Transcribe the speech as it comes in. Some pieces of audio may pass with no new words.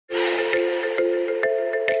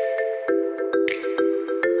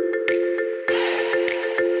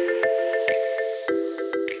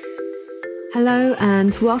Hello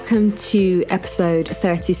and welcome to episode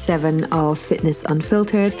 37 of Fitness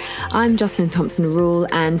Unfiltered. I'm Jocelyn Thompson-Rule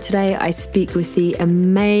and today I speak with the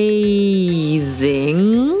amazing,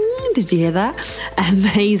 did you hear that?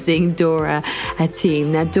 Amazing Dora Atim.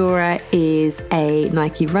 Now Dora is a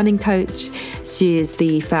Nike running coach. She is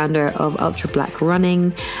the founder of Ultra Black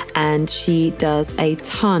Running and she does a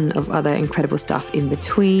ton of other incredible stuff in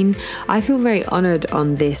between. I feel very honored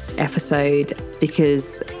on this episode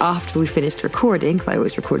because after we finished recording, because I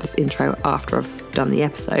always record this intro after I've done the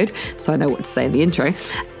episode, so I know what to say in the intro,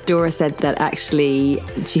 Dora said that actually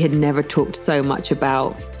she had never talked so much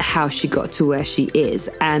about how she got to where she is.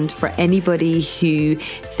 And for anybody who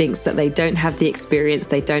thinks that they don't have the experience,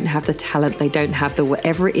 they don't have the talent, they don't have the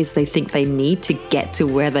whatever it is they think they need to get to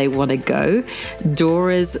where they want to go,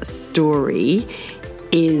 Dora's story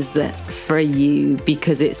is for you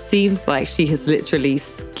because it seems like she has literally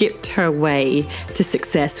skipped her way to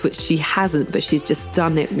success, which she hasn't, but she's just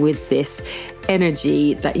done it with this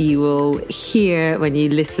energy that you will hear when you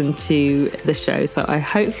listen to the show. So I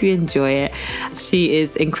hope you enjoy it. She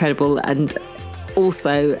is incredible and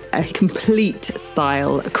also a complete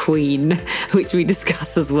style queen, which we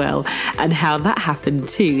discuss as well, and how that happened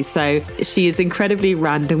too. So she is incredibly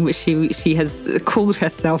random, which she has called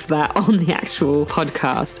herself that on the actual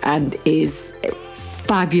podcast, and is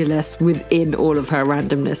fabulous within all of her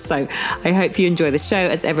randomness. So I hope you enjoy the show.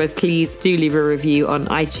 As ever, please do leave a review on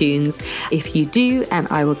iTunes if you do, and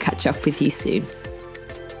I will catch up with you soon.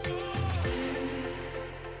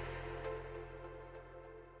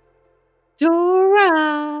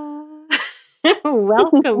 Dora!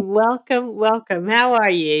 welcome. How are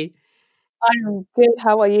you? I'm good.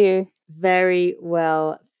 How are you? Very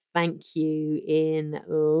well, thank you. In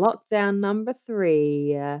lockdown number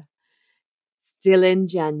 3, still in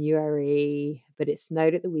January, but it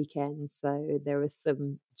snowed at the weekend, so there was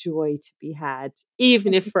some joy to be had,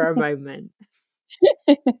 even if for a moment.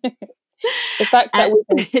 The fact that we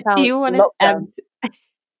can do count you want lockdown.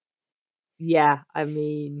 Yeah, I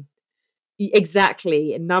mean,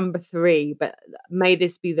 exactly, number 3, but may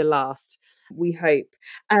this be the last, we hope.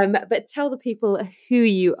 But tell the people who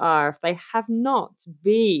you are if they have not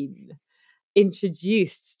been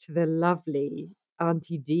introduced to the lovely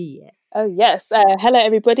Auntie D yet. Oh yes. Hello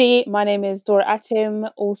everybody. My name is Dora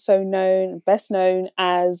Atim, also best known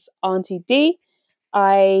as Auntie D.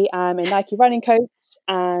 I am a Nike running coach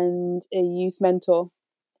and a youth mentor.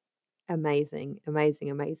 Amazing.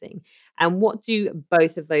 And what do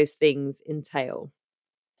both of those things entail?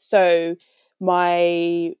 So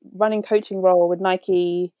my running coaching role with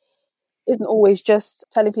Nike isn't always just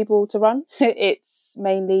telling people to run. It's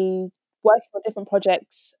mainly working on different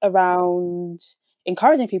projects around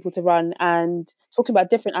encouraging people to run and talking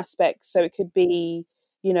about different aspects. So it could be,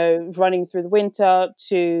 running through the winter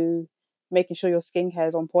to making sure your skincare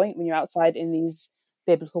is on point when you're outside in these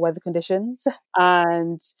biblical weather conditions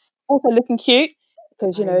and also looking cute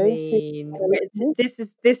because, I mean,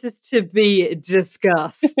 this is to be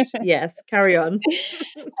discussed. Yes, carry on.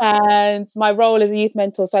 And my role as a youth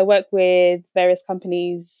mentor, so I work with various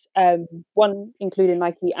companies, one including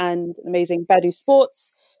Nike and amazing Badu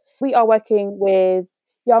Sports. We are working with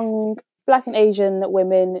young Black and Asian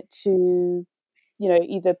women to,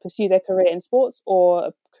 either pursue their career in sports or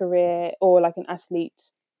a career or like an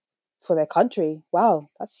athlete for their country.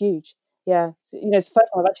 Wow, that's huge. Yeah, so, it's the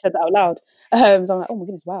first time I've actually said that out loud. So I'm like, oh my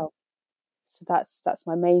goodness, wow. So that's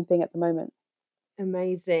my main thing at the moment.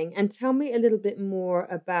 Amazing. And tell me a little bit more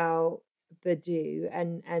about Badu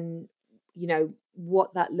and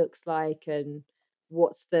what that looks like and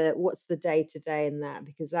what's the day to day in that,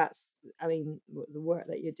 because that's, I mean, the work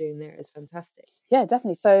that you're doing there is fantastic. Yeah,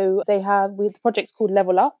 definitely. So the project's called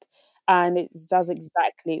Level Up, and it does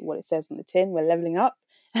exactly what it says on the tin. We're leveling up,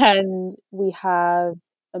 and we have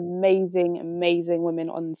amazing women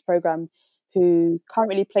on this program who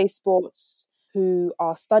currently play sports, who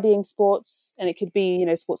are studying sports, and it could be,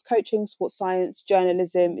 sports coaching, sports science,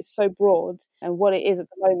 journalism. It's so broad. And what it is at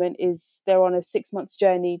the moment is they're on a 6-month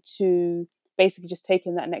journey to basically just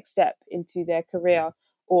taking that next step into their career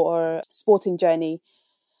or sporting journey.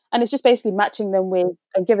 And it's just basically matching them with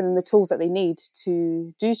and giving them the tools that they need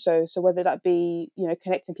to do so. So whether that be,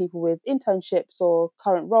 connecting people with internships or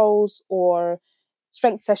current roles, or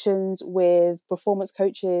strength sessions with performance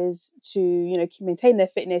coaches to, maintain their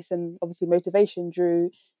fitness and obviously motivation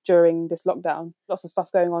during this lockdown. Lots of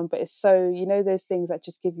stuff going on, but it's so, those things that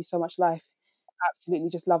just give you so much life. Absolutely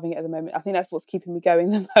just loving it at the moment. I think that's what's keeping me going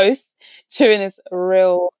the most during this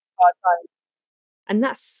real hard time. And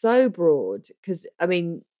that's so broad because, I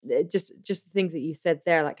mean, just the things that you said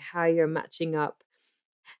there, like how you're matching up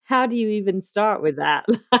How do you even start with that?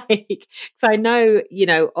 Like, so I know,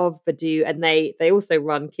 of Badoo, and they also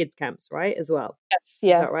run kids camps, right, as well? Yes, Is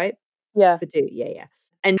yeah, that right? yeah. Badoo, yeah, yeah.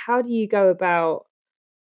 And how do you go about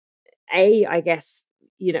I guess,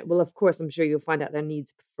 well, of course, I'm sure you'll find out their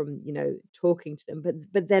needs from, talking to them,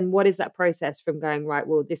 but then what is that process from going, right,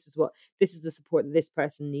 well, this is the support that this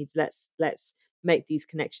person needs. Let's make these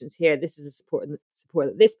connections here. This is the support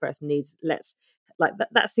that this person needs. Let's like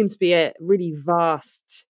that seems to be a really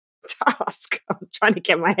vast task. I'm trying to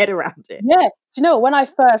get my head around it. Yeah. Do you know, when I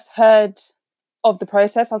first heard of the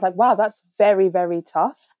process, I was like, wow, that's very, very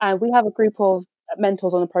tough. And we have a group of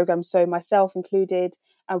mentors on the program, so myself included,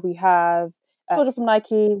 and we have Claudia from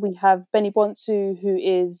Nike, we have Benny Bonsu, who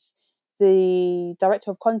is the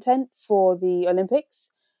director of content for the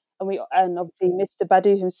Olympics, and obviously Mr.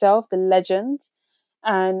 Badu himself, the legend.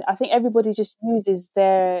 And I think everybody just uses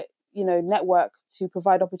their, network to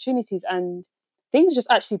provide opportunities, and things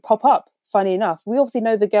just actually pop up. Funny enough, we obviously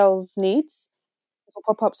know the girls' needs for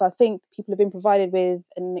pop-ups. I think people have been provided with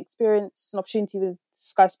an experience, an opportunity with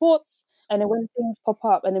Sky Sports, and then when things pop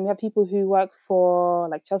up, and then we have people who work for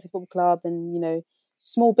like Chelsea Football Club, and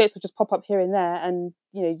small bits will just pop up here and there, and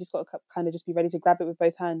you just got to kind of just be ready to grab it with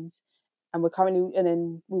both hands. And and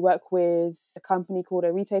then we work with a company called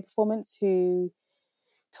Arete Performance, who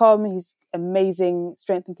Tom, he's amazing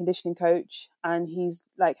strength and conditioning coach, and he's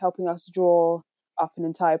like helping us draw up an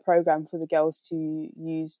entire program for the girls to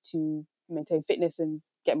use to maintain fitness and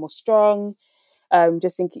get more strong.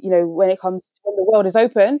 Just think, when it comes to when the world is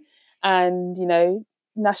open and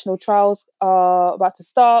national trials are about to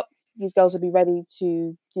start, these girls will be ready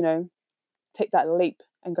to take that leap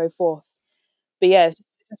and go forth. But yeah, it's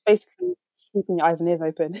just basically keeping your eyes and ears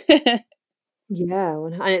open. Yeah,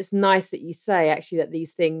 and it's nice that you say actually that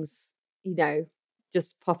these things,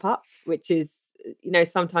 just pop up, which is,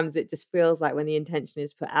 sometimes it just feels like when the intention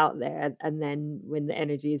is put out there and then when the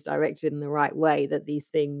energy is directed in the right way that these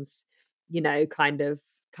things, kind of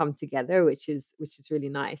come together, which is really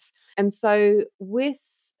nice. And so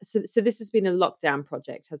so this has been a lockdown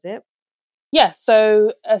project, has it? Yeah,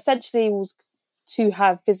 so essentially it was to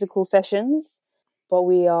have physical sessions, but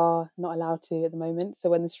we are not allowed to at the moment. So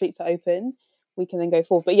when the streets are open, we can then go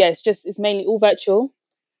forward. But yeah, it's mainly all virtual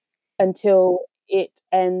until it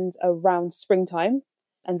ends around springtime,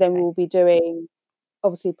 and then Okay. we'll be doing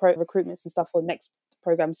obviously pro recruitments and stuff for next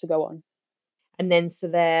programs to go on. And then so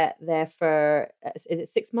they're for is it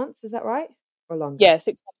 6 months, is that right? Or longer? Yeah,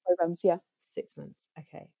 6 month programs. Yeah. 6 months.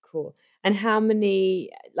 Okay, cool. And how many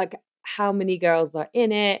girls are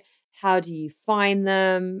in it? How do you find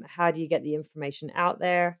them? How do you get the information out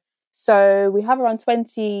there? So we have around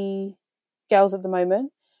 20 girls at the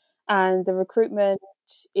moment, and the recruitment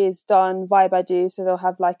is done via Badu. So they'll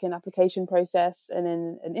have like an application process and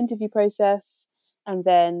then an interview process, and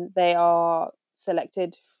then they are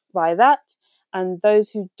selected via that. And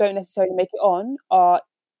those who don't necessarily make it on are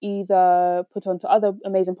either put onto other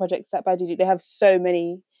amazing projects that Badu do. They have so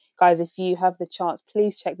many, guys. If you have the chance,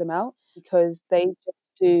 please check them out, because they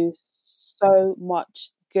just do so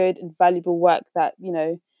much good and valuable work that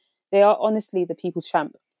they are honestly the people's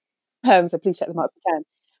champ. So please check them out if you can.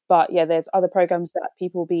 But yeah, there's other programs that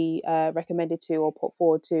people be recommended to or put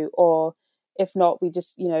forward to, or if not, we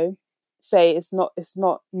just say it's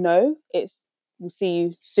not no, it's we'll see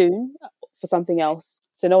you soon for something else.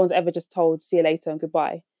 So no one's ever just told see you later and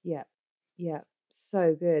goodbye. Yeah. Yeah.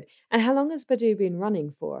 So good. And how long has Badoo been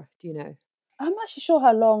running for? Do you know? I'm not actually sure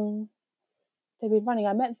how long they've been running.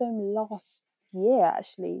 I met them last year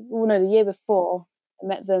actually. Oh no, the year before. I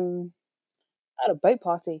met them at a boat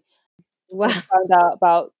party Wow. and found out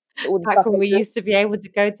about all the Back stuff when they we do. used to be able to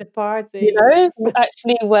go to parties. We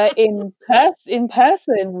actually were in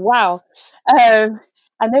person. Wow.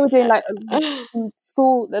 And they were doing like some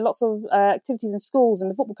school, lots of activities in schools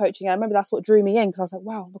and the football coaching. I remember that's what drew me in, because I was like,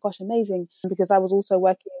 wow, oh my gosh, amazing. Because I was also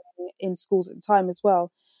working in schools at the time as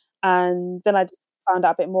well. And then I just found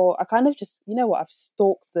out a bit more. I kind of just, I've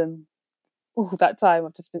stalked them all that time.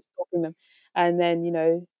 I've just been stalking them. And then,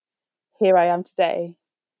 here I am today,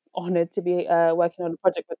 honored to be working on a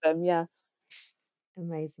project with them. Yeah.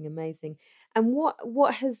 Amazing, amazing. And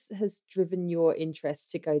what has driven your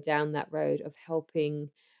interest to go down that road of helping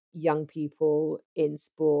young people in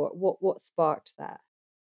sport? What sparked that?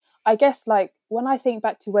 I guess like when I think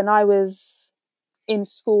back to when I was in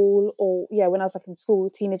school, or yeah, when I was like in school,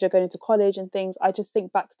 teenager going into college and things, I just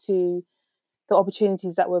think back to the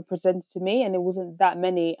opportunities that were presented to me, and it wasn't that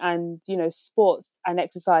many. And sports and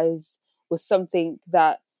exercise was something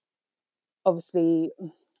that obviously,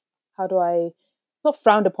 how do I not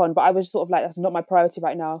frowned upon, but I was sort of like, that's not my priority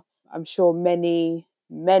right now. I'm sure many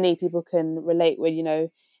many people can relate with,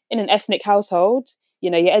 in an ethnic household,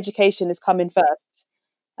 your education is coming first,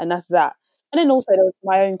 and that's that. And then also there was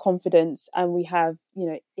my own confidence, and we have,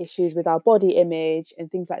 issues with our body image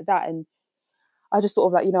and things like that. And I just sort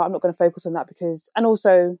of like, I'm not going to focus on that and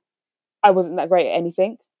also I wasn't that great at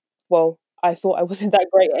anything. Well, I thought I wasn't that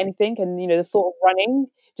great at anything. And, the thought of running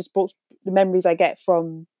just brought the memories I get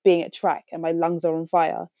from being at track and my lungs are on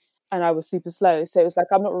fire and I was super slow. So it was like,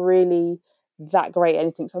 I'm not really that great at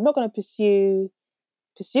anything. So I'm not going to pursue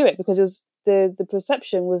it because it was the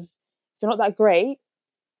perception was if you're not that great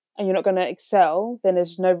and you're not going to excel, then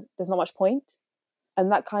there's not much point.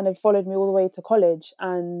 And that kind of followed me all the way to college.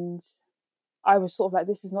 And I was sort of like,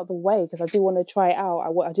 this is not the way because I do want to try it out.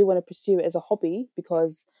 I do want to pursue it as a hobby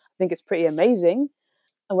because I think it's pretty amazing.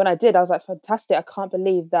 And when I did, I was like, fantastic. I can't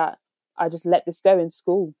believe that I just let this go in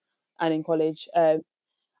school and in college.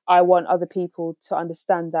 I want other people to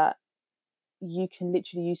understand that you can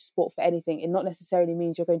literally use sport for anything. It not necessarily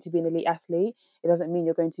means you're going to be an elite athlete. It doesn't mean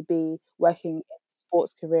you're going to be working in a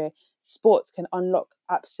sports career. Sports can unlock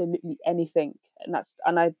absolutely anything.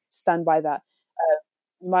 And I stand by that.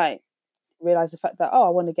 You might realize the fact that, I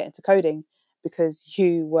want to get into coding because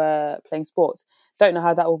you were playing sports. Don't know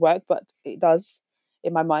how that will work, but it does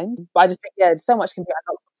in my mind. But I just think, so much can be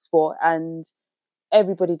unlocked from sport, and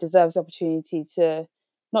everybody deserves the opportunity to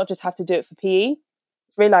not just have to do it for PE.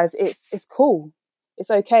 Realize it's cool,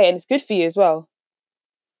 it's okay, and it's good for you as well.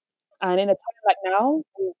 And in a time like now,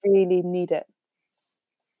 we really need it.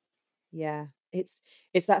 Yeah, it's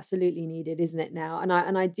absolutely needed, isn't it now?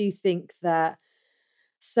 And I do think that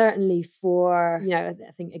certainly for,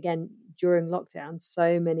 I think again during lockdown,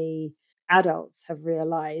 so many adults have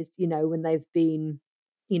realized, when they've been,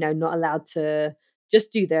 not allowed to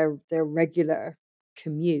just do their regular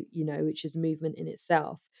commute, which is movement in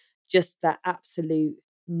itself, just that absolute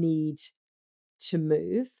need to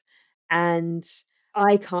move. And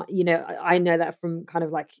I can't, I know that from kind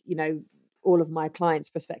of like, all of my clients'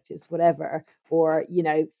 perspectives, whatever, or,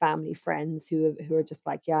 family, friends who are just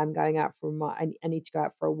like, yeah, I'm going out for I need to go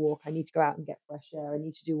out for a walk. I need to go out and get fresh air. I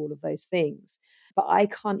need to do all of those things. But I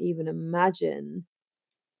can't even imagine,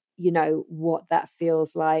 what that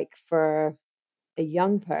feels like for a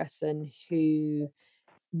young person who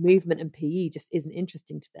movement and PE just isn't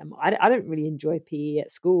interesting to them. I don't really enjoy PE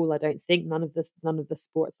at school. I don't think none of the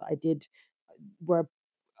sports that I did were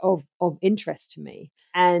of interest to me.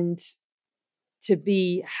 And to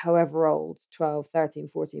be however old, 12, 13,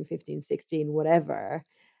 14, 15, 16, whatever,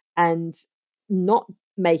 and not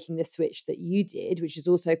making the switch that you did, which is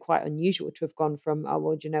also quite unusual to have gone from, oh,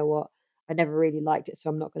 well, do you know what? I never really liked it, so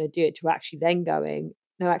I'm not going to do it, to actually then going,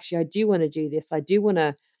 no, actually, I do want to do this. I do want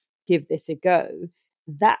to give this a go.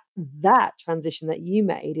 That transition that you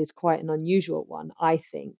made is quite an unusual one, I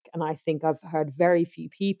think. And I think I've heard very few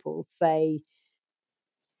people say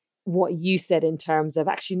what you said in terms of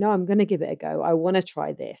actually, no, I'm going to give it a go. I want to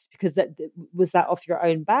try this, because that was that off your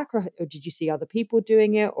own back, or did you see other people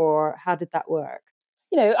doing it, or how did that work?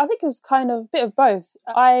 I think it was kind of a bit of both.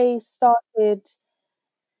 I started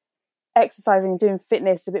exercising and doing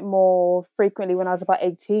fitness a bit more frequently when I was about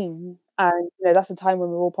 18. And, that's the time when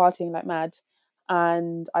we were all partying like mad.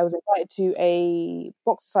 And I was invited to a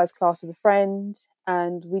boxercise class with a friend,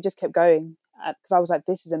 and we just kept going because I was like,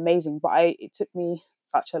 this is amazing. But it took me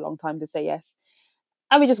such a long time to say yes.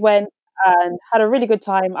 And we just went and had a really good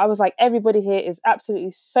time. I was like, everybody here is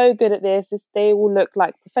absolutely so good at this. They all look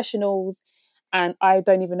like professionals. And I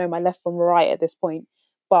don't even know my left from right at this point,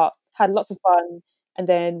 but had lots of fun. And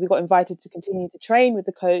then we got invited to continue to train with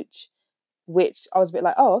the coach, which I was a bit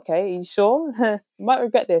like, oh, okay, are you sure? You might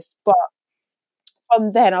regret this. But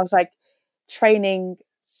from then I was like training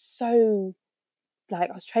so I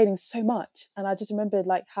was training so much, and I just remembered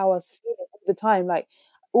like how I was feeling all the time. Like,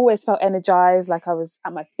 always felt energized, like I was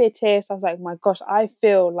at my fittest. I was like, my gosh, I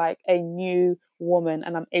feel like a new woman,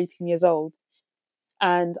 and I'm 18 years old.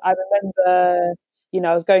 And I remember,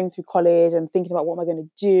 I was going through college and thinking about what am I going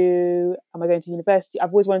to do? Am I going to university?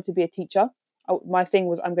 I've always wanted to be a teacher. My thing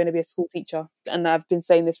was I'm going to be a school teacher, and I've been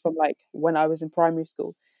saying this from like when I was in primary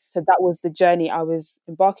school. So that was the journey I was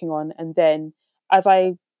embarking on. And then as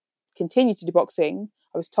I continued to do boxing,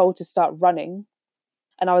 I was told to start running,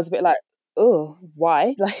 and I was a bit like, oh,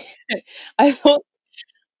 why? Like, I thought,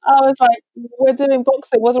 I was like, we're doing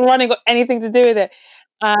boxing. Wasn't running got anything to do with it?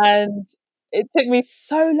 And it took me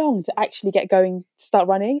so long to actually get going to start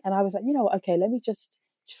running. And I was like, okay, let me just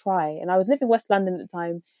try. And I was living in West London at the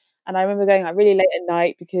time. And I remember going like really late at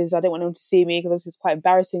night because I didn't want anyone to see me, because obviously it's quite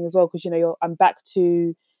embarrassing as well. Because, I'm back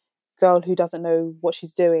to girl who doesn't know what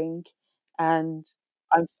she's doing. And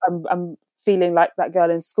I'm feeling like that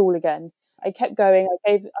girl in school again. I kept going.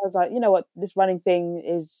 I was like, you know what, this running thing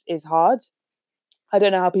is hard. I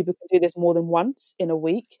don't know how people can do this more than once in a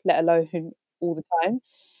week, let alone all the time.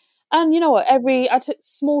 And you know what? I took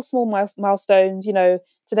small milestones.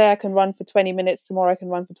 Today I can run for 20 minutes. Tomorrow I can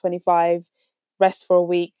run for 25. Rest for a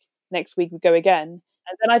week. Next week we go again.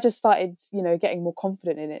 And then I just started, getting more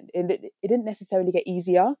confident in it. It didn't necessarily get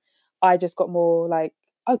easier. I just got more like,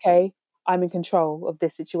 okay, I'm in control of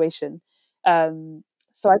this situation.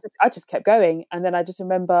 So I just kept going. And then I just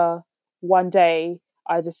remember one day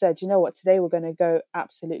I just said, you know what? Today we're going to go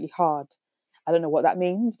absolutely hard. I don't know what that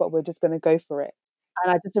means, but we're just going to go for it.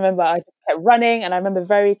 And I just remember I just kept running, and I remember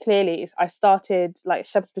very clearly I started like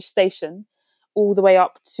Shepherd's Station all the way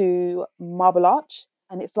up to Marble Arch.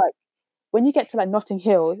 And it's like when you get to like Notting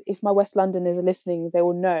Hill, if my West Londoners are listening, they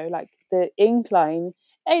will know like the incline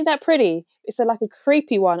ain't that pretty. It's like a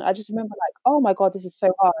creepy one. I just remember like, oh my God, this is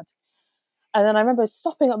so hard. And then I remember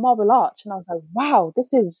stopping at Marble Arch and I was like, wow,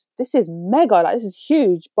 this is mega, like this is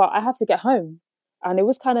huge, but I have to get home. And it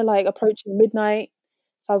was kind of like approaching midnight.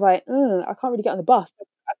 So I was like, I can't really get on the bus.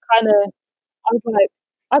 I was like,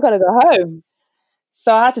 I gotta go home.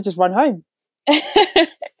 So I had to just run home.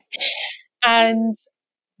 And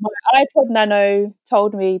my iPod Nano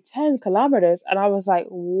told me 10 kilometers. And I was like,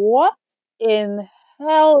 what in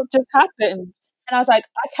hell just happened? And I was like,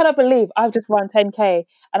 I cannot believe I've just run 10K.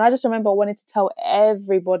 And I just remember wanting to tell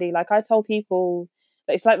everybody, like I told people,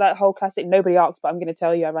 it's like that whole classic, nobody asked, but I'm going to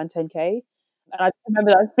tell you I ran 10K. And I just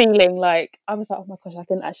remember that feeling like, I was like, oh my gosh, I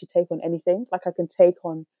can actually take on anything. Like I can take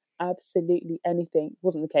on absolutely anything.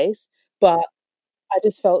 Wasn't the case. But I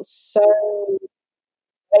just felt so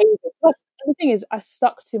amazing. Plus, the thing is, I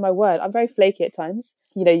stuck to my word. I'm very flaky at times.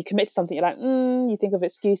 You commit to something, you're like, you think of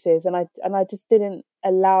excuses, and I just didn't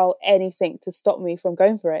allow anything to stop me from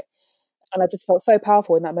going for it. And I just felt so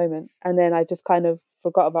powerful in that moment. And then I just kind of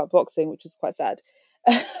forgot about boxing, which was quite sad.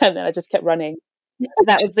 And then I just kept running.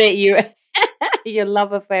 That was it. Your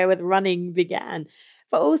love affair with running began.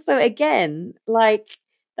 But also, again, like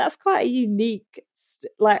that's quite a unique.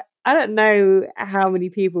 Like I don't know how many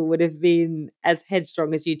people would have been as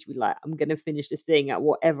headstrong as you to be like, I'm going to finish this thing at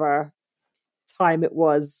whatever time it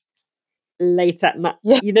was late at night.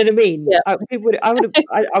 Yeah. You know what I mean? Yeah. I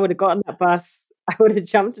would have gotten that bus. I would have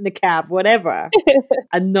jumped in a cab, whatever,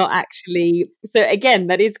 and not actually. So again,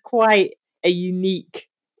 that is quite a unique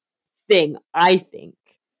thing, I think,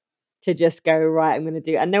 to just go, right, I'm going to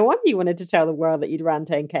do it. And no wonder you wanted to tell the world that you'd ran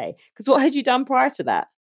 10K. Because what had you done prior to that?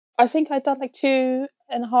 I think I'd done like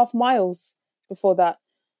 2.5 miles before that.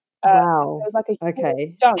 So Wow. it was like a huge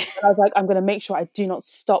Okay. jump. And I was like, I'm going to make sure I do not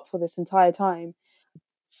stop for this entire time.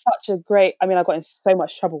 Such a great, I mean, I got in so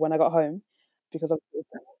much trouble when I got home because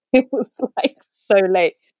it was like so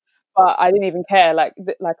late, but I didn't even care. Like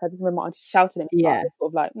I just remember my auntie shouting at me, but I Yeah. was sort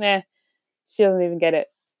of like, nah, she doesn't even get it.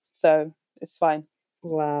 So it's fine.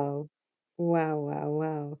 Wow. Wow, wow,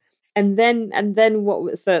 wow. And then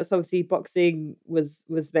what so obviously boxing was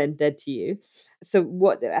then dead to you. So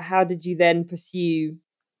how did you then pursue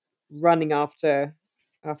running after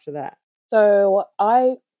that? So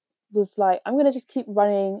I was like, I'm gonna just keep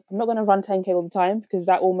running. I'm not gonna run 10K all the time because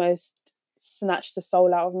that almost snatched the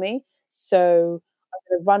soul out of me. So I'm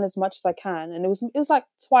gonna run as much as I can. And it was like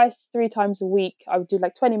twice, 3 times a week. I would do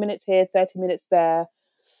like 20 minutes here, 30 minutes there.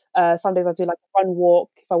 Some days I'd do like a run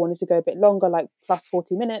walk if I wanted to go a bit longer, like plus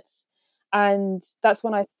 40 minutes. And that's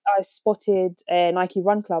when I spotted a Nike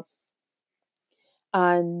Run Club,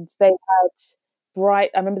 and they had I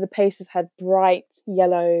remember the Pacers had bright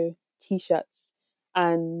yellow t-shirts,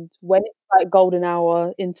 and when it's like golden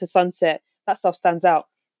hour into sunset, that stuff stands out.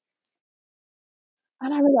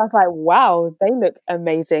 And I realized like, wow, they look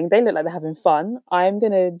amazing. They look like they're having fun. I'm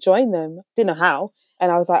gonna join them. Didn't know how.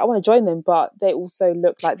 And I was like, I want to join them, but they also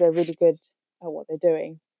look like they're really good at what they're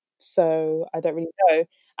doing. So I don't really know.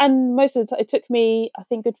 And most of the time, it took me, I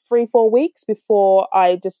think, good 3-4 weeks before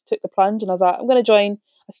I just took the plunge. And I was like, I'm going to join.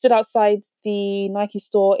 I stood outside the Nike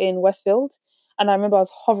store in Westfield, and I remember I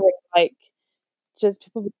was hovering, like, just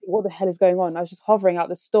people would think, what the hell is going on? I was just hovering out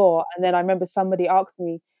the store, and then I remember somebody asked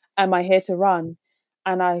me, "Am I here to run?"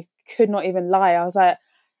 And I could not even lie. I was like,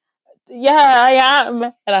 yeah, I am.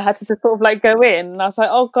 And I had to just sort of like go in. And I was like,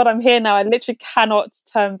 oh God, I'm here now. I literally cannot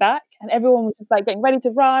turn back. And everyone was just like getting ready to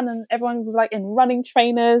run. And everyone was like in running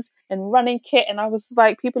trainers and running kit. And I was just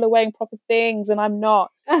like, people are wearing proper things and I'm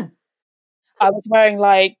not. I was wearing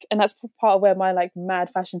like, and that's part of where my like mad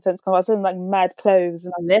fashion sense comes. I was wearing like mad clothes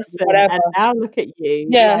and like, Listen, whatever. and now look at you,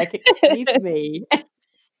 Yeah. like, excuse me.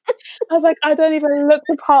 I was like, I don't even look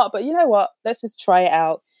the part, but you know what? Let's just try it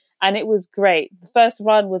out. And it was great. The first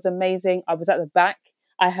run was amazing. I was at the back.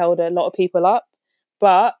 I held a lot of people up.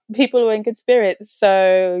 but people were in good spirits.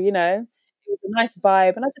 So, it was a nice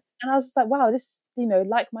vibe. And I was just like, wow, this,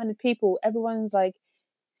 like-minded people, everyone's like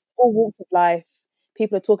all walks of life.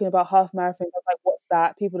 People are talking about half marathons. I was like, what's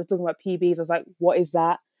that? People are talking about PBs. I was like, what is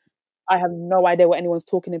that? I have no idea what anyone's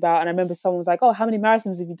talking about. And I remember someone was like, oh, how many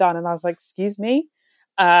marathons have you done? And I was like, excuse me?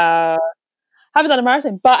 I haven't done a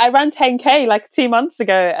marathon, but I ran 10K like 2 months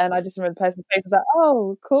ago. And I just remember the person's face was like,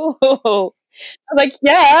 oh, cool. I was like,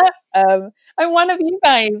 yeah, I'm one of you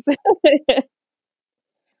guys.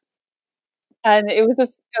 And it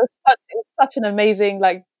was such an amazing,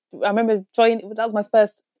 like, I remember joining, that was my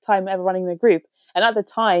first time ever running in a group. And at the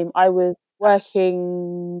time I was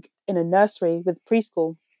working in a nursery with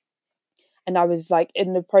preschool, and I was like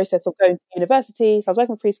in the process of going to university. So I was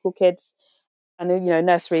working with preschool kids, and then,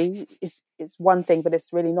 nursery is one thing, but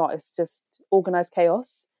it's really not. It's just organized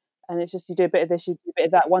chaos. And it's just, you do a bit of this, you do a bit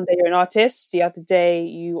of that. One day you're an artist, the other day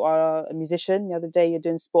you are a musician, the other day you're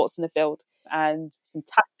doing sports in the field. And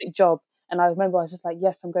fantastic job. And I remember I was just like,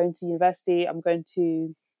 yes, I'm going to university. I'm going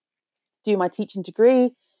to do my teaching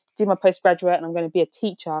degree, do my postgraduate, and I'm going to be a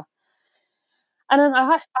teacher. And then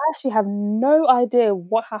I actually have no idea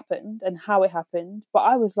what happened and how it happened, but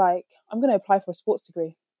I was like, I'm going to apply for a sports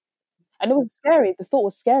degree. And it was scary. The thought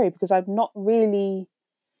was scary because I've not really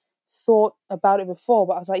thought about it before,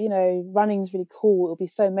 but I was like, running is really cool. It would be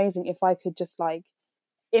so amazing if I could just like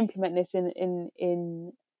implement this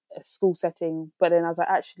in a school setting. But then I was like,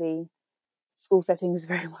 actually, school setting is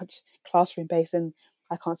very much classroom based, and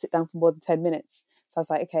I can't sit down for more than 10 minutes. So I was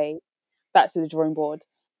like, okay, back to the drawing board.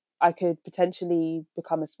 I could potentially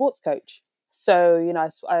become a sports coach. So,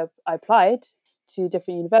 I applied to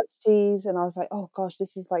different universities, and I was like, oh gosh,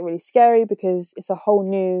 this is like really scary because it's a whole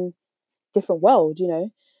new, different world.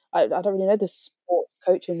 I don't really know the sports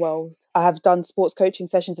coaching world. I have done sports coaching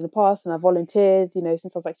sessions in the past, and I volunteered,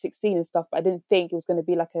 since I was like 16 and stuff, but I didn't think it was going to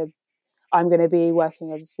be like I'm going to be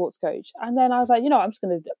working as a sports coach. And then I was like, I'm just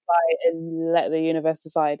going to apply and let the universe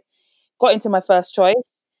decide. Got into my first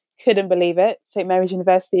choice, couldn't believe it, St. Mary's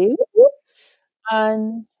University.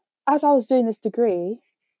 And as I was doing this degree,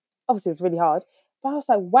 obviously it's really hard, but I was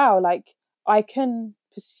like, wow, like I can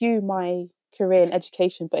pursue my career in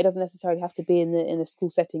education, but it doesn't necessarily have to be in the school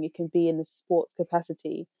setting. It can be in the sports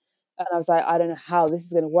capacity. And I was like, I don't know how this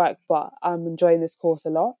is going to work, but I'm enjoying this course a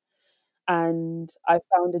lot. And I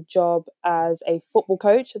found a job as a football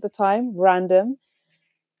coach at the time, random.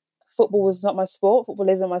 Football was not my sport. Football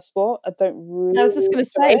isn't my sport. I don't I was really just going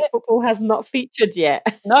to enjoy say, it. football has not featured yet.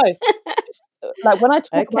 No. It's, like when I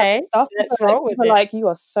talk about Okay, this stuff, let's roll with people are it. like, you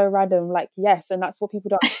are so random. Like, yes, and that's what people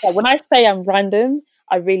don't understand. When I say I'm random,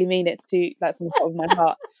 I really mean it to like from the bottom of my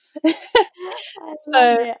heart. I love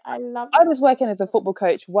So it. I love I it. was working as a football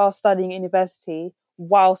coach while studying at university,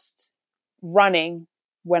 whilst running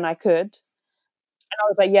when I could. And I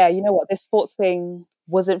was like, yeah, you know what, this sports thing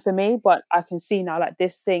wasn't for me, but I can see now like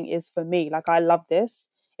this thing is for me. Like I love this.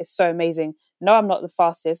 It's so amazing. No, I'm not the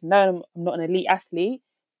fastest. No, I'm not an elite athlete,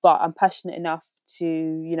 but I'm passionate enough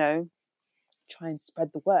to, try and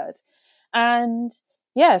spread the word. And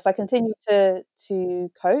yes, I continued to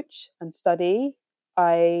coach and study.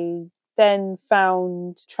 I then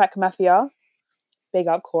found Track Mafia, big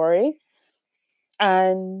up Corey,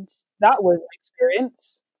 and that was an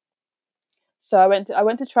experience. So I went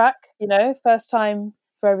to track, first time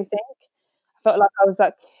for everything. I felt like I was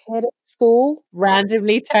that kid at school,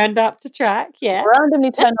 Randomly turned up to track. Yeah.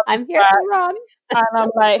 randomly turned up to I'm here to track, run. and I'm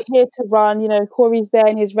like here to run. Corey's there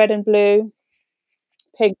in his red and blue,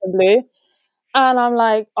 pink and blue. And I'm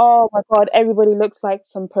like, oh my God, everybody looks like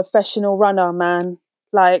some professional runner, man.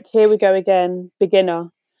 Like, here we go again,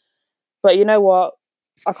 beginner. But you know what?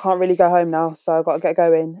 I can't really go home now, so I've got to get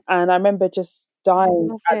going. And I remember just I dying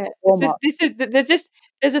love at it. the warm up.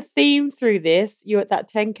 There's a theme through this. You're at that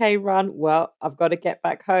 10K run. Well, I've got to get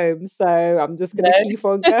back home, so I'm just You going to know? keep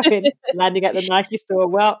on going. Landing at the Nike store.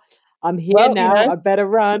 Well, I'm here Well, now. I better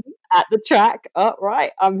run at the track. Oh,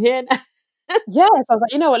 right, I'm here now. yeah. So I was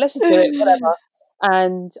like, you know what? Let's just do it, whatever.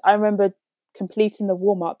 And I remember completing the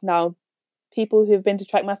warm up. Now, people who've been to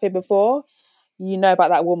Track Mafia before, you know about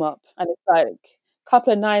that warm up, and it's like a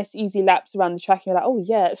couple of nice, easy laps around the track. And you're like, oh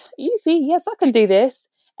yeah, it's easy. Yes, I can do this.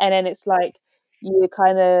 And then it's like you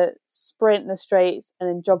kind of sprint the straights and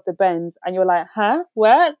then jog the bends, and you're like, huh,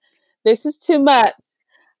 what? This is too much.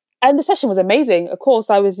 And the session was amazing. Of course,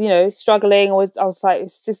 I was, struggling. I was like,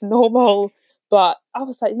 is this normal? But I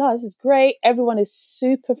was like, no, this is great. Everyone is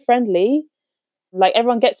super friendly. Like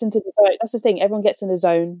everyone gets into the zone. That's the thing. Everyone gets in the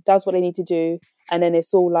zone, does what they need to do, and then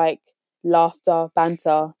it's all like laughter,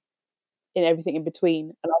 banter, and everything in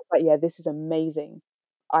between. And I was like, yeah, this is amazing.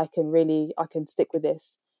 I can stick with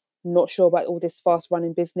this. not sure about all this fast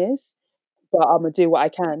running business, but I'm gonna do what I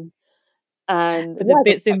can. And But yeah, the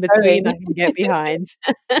I just bits in kept going. between I can get behind.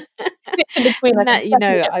 Bits in between, I And can that,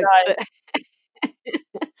 definitely get behind.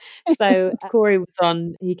 so Corey was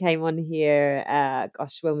on, he came on here,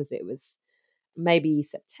 gosh, when was it? It was maybe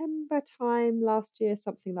September time last year,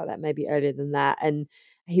 something like that, maybe earlier than that. And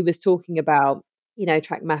he was talking about,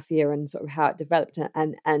 Track Mafia and sort of how it developed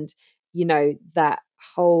and that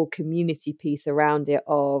whole community piece around it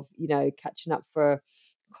of, catching up for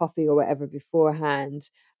coffee or whatever beforehand,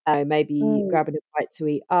 maybe Mm, grabbing a bite to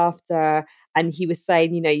eat after. And he was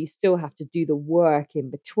saying, you still have to do the work in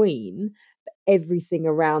between, everything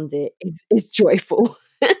around it is joyful.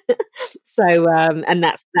 So, and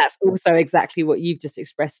that's also exactly what you've just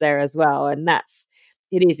expressed there as well. And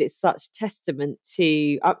it's such testament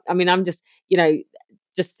to. I mean, I'm just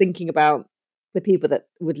just thinking about the people that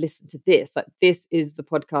would listen to this. Like, this is the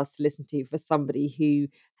podcast to listen to for somebody who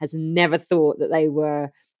has never thought that they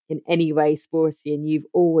were in any way sporty, and you've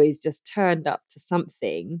always just turned up to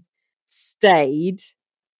something, stayed,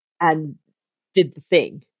 and did the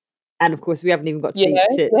thing. And of course, we haven't even got you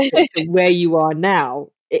to where you are now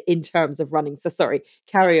in terms of running. So sorry,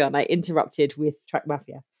 carry on. I interrupted with Track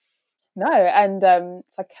Mafia. No, and so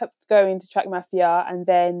I kept going to Track Mafia, and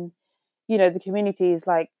then the community is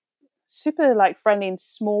like super like friendly and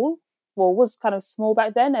small. Well, was kind of small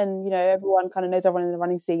back then, and everyone kind of knows everyone in the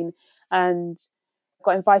running scene, and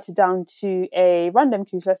got invited down to a random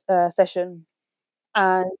queue session,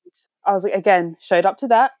 and I was like, again, showed up to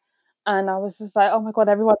that, and I was just like, oh my god,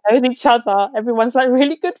 everyone knows each other, everyone's like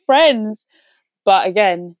really good friends. But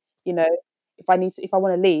again, if I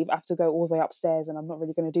want to leave, I have to go all the way upstairs, and I'm not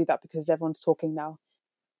really going to do that because everyone's talking now.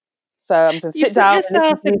 So I'm going to You sit put down and listen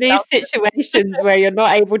yourself to in these these announcements. situations where you're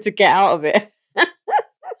not able to get out of it.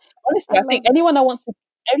 Honestly, I I think love it.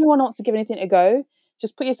 anyone wants to give anything a go,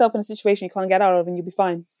 just put yourself in a situation you can't get out of, and you'll be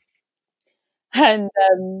fine. And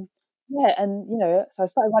yeah, and so I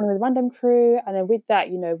started running with Random Crew, and then with that,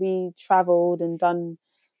 we travelled and done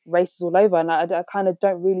races all over, and I kind of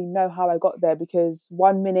don't really know how I got there, because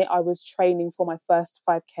one minute I was training for my first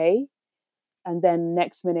 5K, and then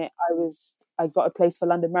next minute I got a place for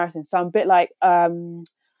London Marathon. So I'm a bit like,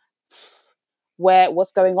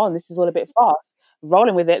 what's going on? This is all a bit fast.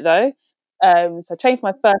 Rolling with it though. So I trained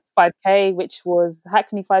for my first 5K, which was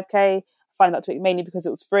Hackney 5K. I signed up to it mainly because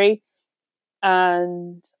it was free,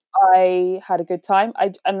 and I had a good time.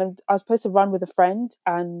 I was supposed to run with a friend,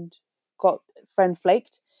 and got friend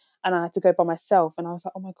flaked, and I had to go by myself. And I was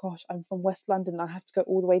like, oh my gosh, I'm from West London. I have to go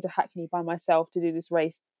all the way to Hackney by myself to do this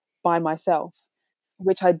race by myself,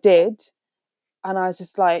 which I did. And I was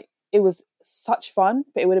just like, it was such fun,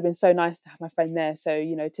 but it would have been so nice to have my friend there. So,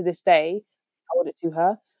 to this day, I owe it to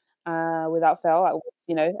her, without fail. I would,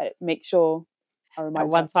 make sure I At remind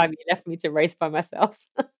one her. time, you left me to race by myself.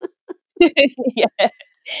 Yeah.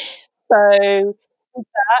 So with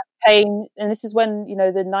that came, and this is when,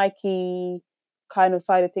 the Nike kind of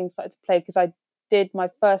side of things started to play, because I did my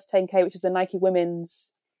first 10K, which is the Nike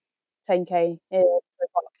women's 10K.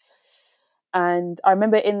 And I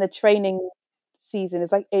remember in the training season, it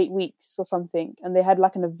was like 8 weeks or something, and they had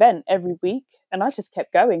like an event every week, and I just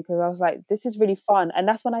kept going because I was like, this is really fun. And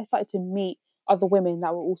that's when I started to meet other women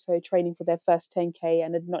that were also training for their first 10K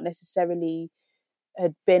and had not necessarily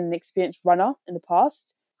had been an experienced runner in the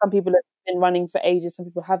past. Some people have been running for ages, some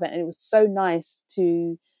people haven't, and it was so nice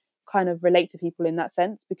to kind of relate to people in that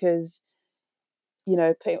sense, because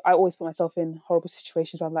I always put myself in horrible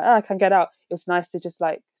situations where I'm like, I can't get out. It was nice to just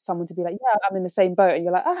like someone to be like, yeah, I'm in the same boat, and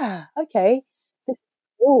you're like, okay, this is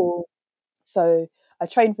cool. So I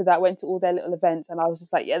trained for that, went to all their little events, and I was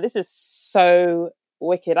just like, yeah, this is so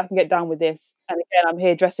wicked. I can get down with this. And again, I'm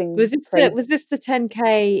here dressing crazy. Was this the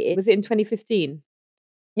 10K? Was it in 2015?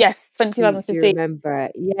 Yes, Do you 2015. remember?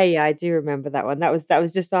 Yeah, I do remember that one. That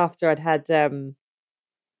was just after I'd had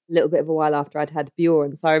little bit of a while after I'd had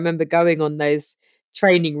Bjorn. So I remember going on those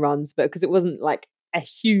training runs, but because it wasn't like a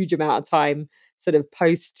huge amount of time sort of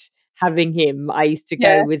post having him, I used to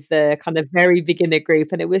Yeah. go with the kind of very beginner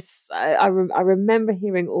group. And it was, I remember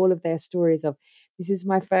hearing all of their stories of, this is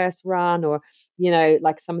my first run, or,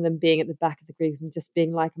 like some of them being at the back of the group and just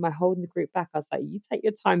being like, am I holding the group back? I was like, you take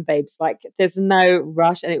your time, babes. Like, there's no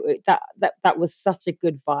rush. And that was such a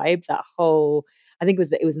good vibe. That whole, I think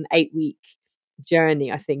it was an 8 week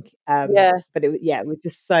journey, I think. Yeah. But it was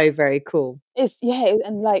just so very cool.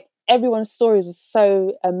 And like everyone's stories was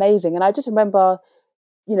so amazing. And I just remember,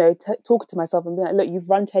 talking to myself and being like, look, you've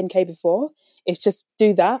run 10K before. It's just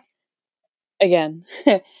do that again.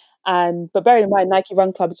 But bearing in mind, Nike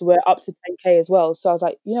Run Clubs were up to 10K as well. So I was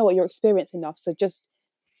like, you know what, you're experienced enough. So just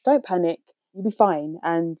don't panic. you'll be fine.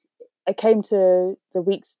 And I came to the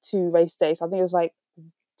weeks 2 race day. So I think it was like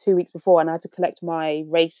 2 weeks before, and I had to collect my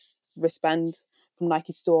race wristband from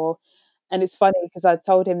Nike store. And it's funny because I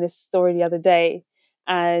told him this story the other day,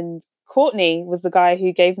 and Courtney was the guy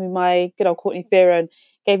who gave me my good old Courtney Fearon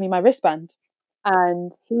gave me my wristband,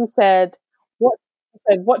 and he said, "What?" He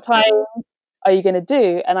said, "What time are you going to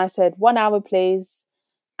do?" And I said, "1 hour, please."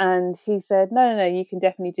 And he said, "No, no, no, you can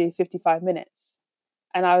definitely do 55 minutes."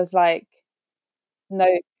 And I was like, "No,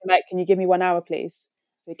 like, can you give me 1 hour, please?"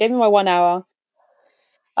 So he gave me my 1 hour.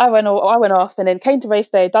 I went off and then came to race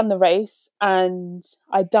day, done the race, and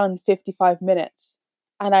I'd done 55 minutes.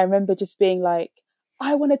 And I remember just being like,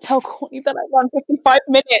 I want to tell Courtney that I run 55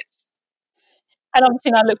 minutes. And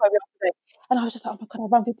obviously now I look like today. And I was just like, oh my God, I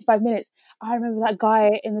run 55 minutes. I remember that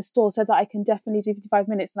guy in the store said that I can definitely do 55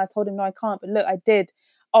 minutes. And I told him, no, I can't. But look, I did.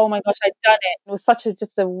 Oh my gosh, I'd done it. It was such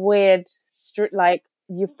just a weird, like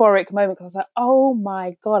euphoric moment. Because I was like, oh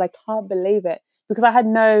my God, I can't believe it. Because I had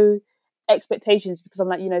no expectations because I'm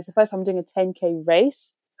like, it's the first time I'm doing a 10K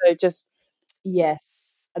race. So just,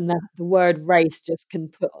 Yes. And the word race just can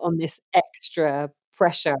put on this extra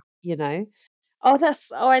pressure, you know? Oh,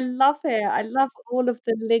 I love it. I love all of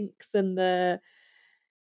the links and the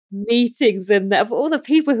meetings and of all the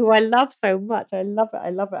people who I love so much. I love it.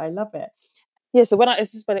 I love it. I love it. yeah. So when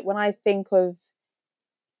I think of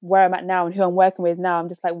where I'm at now and who I'm working with now, I'm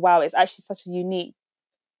just like, wow, it's actually such a unique,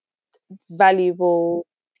 valuable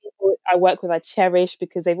people I work with. I cherish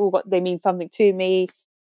because they mean something to me.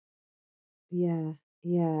 Yeah,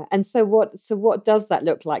 yeah. And so what does that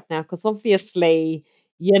look like now? Because obviously,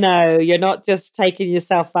 you're not just taking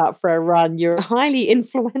yourself out for a run, you're highly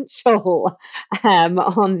influential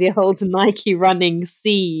on the old Nike running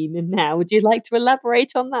scene now. Would you like to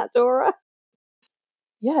elaborate on that, Dora?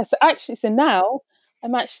 Yeah, so now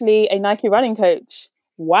I'm actually a Nike running coach.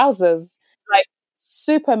 Wowzers. Like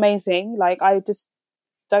super amazing. Like I just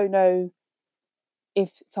don't know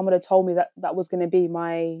if someone had told me that that was going to be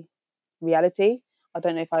my reality. I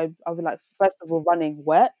don't know if I would like, first of all, running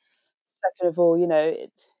wet. Second of all,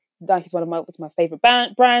 Nike's was my favorite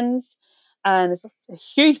brands, and it's a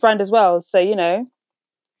huge brand as well. So,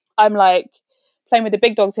 I'm like playing with the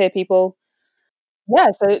big dogs here, people.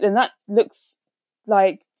 Yeah, so and that looks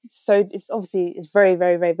like, so it's obviously it's very,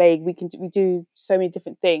 very, very vague. We do so many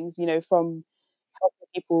different things, from helping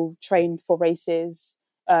people train for races.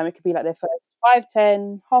 It could be like their first 5,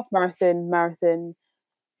 10, half marathon, marathon,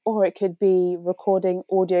 or it could be recording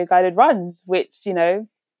audio guided runs, which never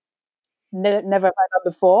have I done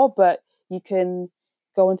before. But you can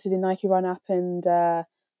go onto the Nike Run app and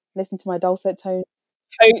listen to my dulcet tones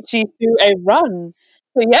coach you through a run.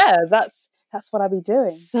 So yeah, that's what I'll be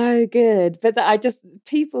doing. So good. But I just,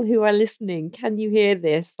 people who are listening, can you hear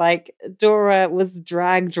this? Like Dora was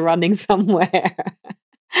dragged running somewhere.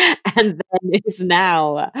 And then is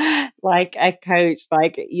now like a coach,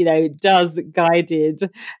 like, does guided,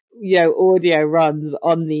 audio runs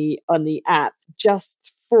on the app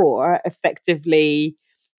just for effectively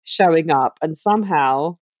showing up and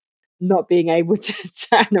somehow not being able to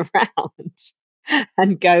turn around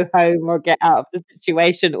and go home or get out of the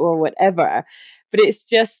situation or whatever. But it's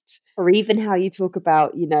just, or even how you talk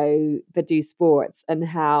about, Badoo Sports and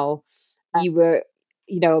how you were,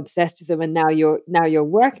 obsessed with them, and now you're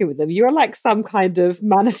working with them. You're like some kind of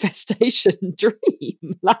manifestation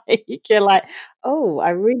dream. Like you're like, oh, I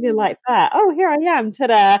really like that. Oh, here I am.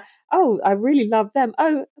 Ta-da. Oh, I really love them.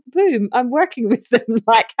 Oh, boom, I'm working with them.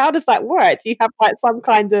 Like, how does that work? Do you have like some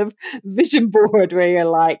kind of vision board where you're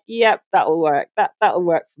like, yep, that'll work. That'll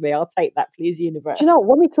work for me. I'll take that, please, Do you know, universe.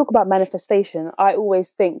 when we talk about manifestation, I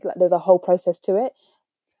always think like there's a whole process to it,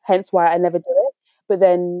 hence why I never do it. But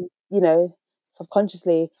then,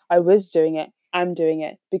 subconsciously, I was doing it. I'm doing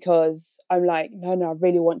it because I'm like, no, no, I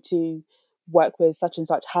really want to work with such and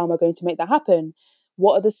such. How am I going to make that happen?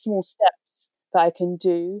 What are the small steps that I can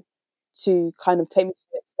do to kind of take me to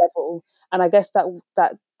the next level? And I guess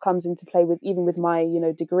that comes into play with even with my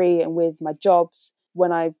degree and with my jobs.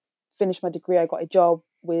 When I finished my degree, I got a job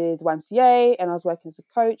with YMCA and I was working as a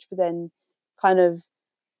coach, but then kind of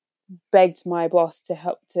begged my boss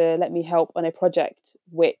to let me help on a project,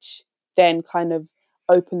 which then kind of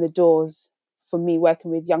opened the doors for me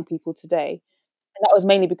working with young people today. And that was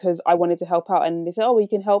mainly because I wanted to help out. And they said, oh, well, you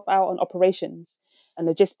can help out on operations and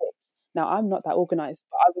logistics. Now, I'm not that organized,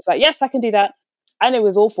 but I was like, yes, I can do that. And it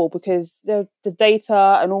was awful because the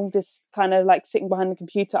data and all this kind of like sitting behind the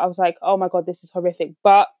computer, I was like, oh my God, this is horrific.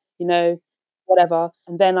 But, whatever.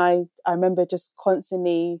 And then I remember just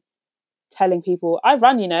constantly telling people, I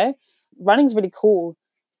run, running's really cool.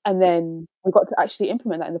 And then we got to actually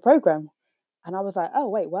implement that in the program. And I was like, oh,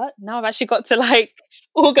 wait, what? Now I've actually got to like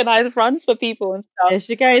organize runs for people and stuff. There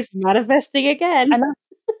she goes, manifesting again. And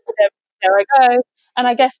there I go. And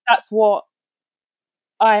I guess that's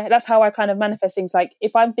how I kind of manifest things. Like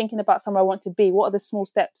if I'm thinking about somewhere I want to be, what are the small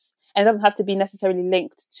steps? And it doesn't have to be necessarily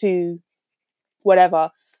linked to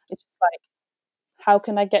whatever. It's just like, how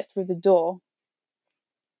can I get through the door?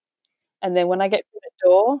 And then when I get through the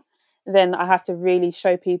door, then I have to really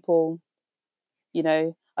show people,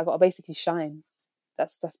 I got to basically shine.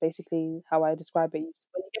 That's basically how I describe it. When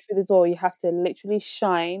you get through the door, you have to literally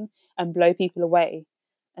shine and blow people away,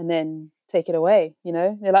 and then take it away.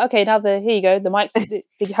 They're like, okay, now here you go. The mic's they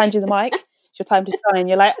hand you the mic. It's your time to shine.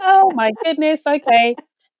 You're like, oh my goodness, okay.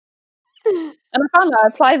 And I found that I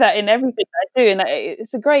apply that in everything I do, and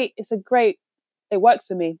it's a great. It works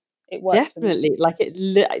for me. It works for me. Definitely, like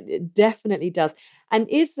it definitely does. And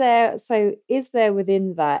is there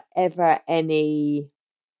within that ever any,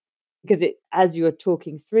 because as you're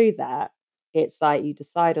talking through that, it's like you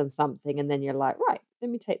decide on something and then you're like, right,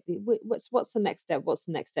 let me take what's the next step? What's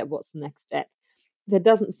the next step? What's the next step? There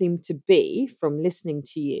doesn't seem to be, from listening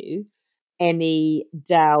to you, any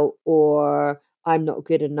doubt or I'm not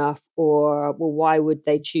good enough or, well, why would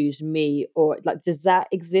they choose me? Or like, does that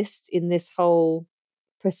exist in this whole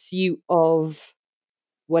pursuit of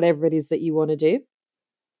whatever it is that you want to do?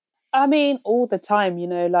 I mean, all the time,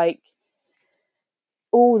 like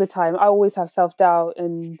all the time. I always have self-doubt,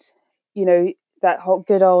 and that whole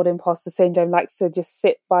good old imposter syndrome likes to just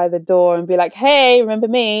sit by the door and be like, hey, remember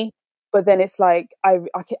me? But then it's like I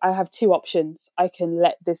have two options. I can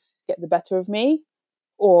let this get the better of me,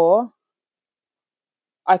 or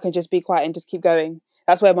I can just be quiet and just keep going.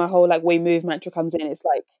 That's where my whole like we move mantra comes in. It's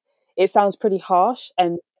like it sounds pretty harsh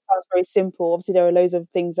and it sounds very simple. Obviously, there are loads of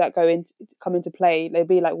things that come into play. There'll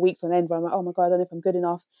be like weeks on end where I'm like, oh my god, I don't know if I'm good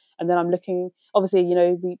enough. And then I'm looking. Obviously,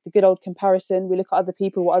 the good old comparison. We look at other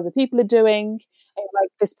people, what other people are doing, and like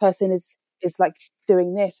this person is like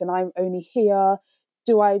doing this, and I'm only here.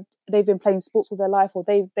 They've been playing sports all their life, or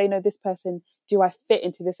they know this person. Do I fit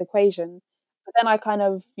into this equation? But then I kind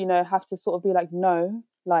of have to sort of be like, no,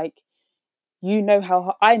 like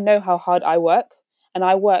how I know how hard I work, and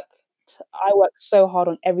I work so hard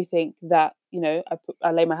on everything that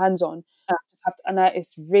I lay my hands on. And I just have to, and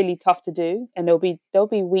it's really tough to do. And there'll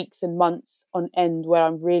be weeks and months on end where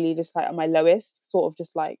I'm really just like at my lowest, sort of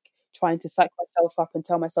just like trying to psych myself up and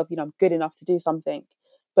tell myself, I'm good enough to do something.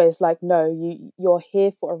 But it's like, no, you're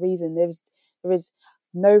here for a reason. There is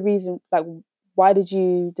no reason. Like, why did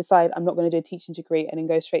you decide I'm not going to do a teaching degree and then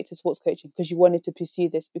go straight to sports coaching? Because you wanted to pursue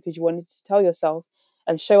this, because you wanted to tell yourself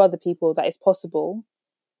and show other people that it's possible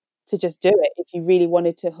to just do it if you really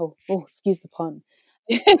wanted to. Excuse the pun.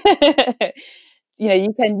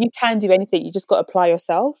 You can do anything. You just got to apply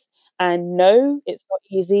yourself. And no, it's not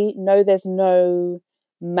easy. No, there's no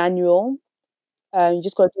manual. You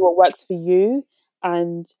just got to do what works for you,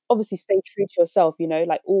 and obviously stay true to yourself.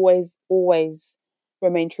 Like always, always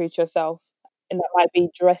remain true to yourself. And that might be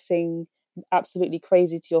dressing absolutely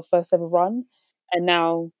crazy to your first ever run, and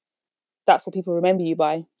now that's what people remember you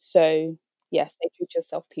by. So yeah, stay true to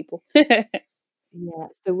yourself, people. Yeah,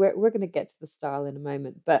 so we're going to get to the style in a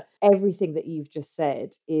moment, but everything that you've just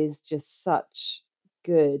said is just such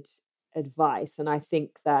good advice. And I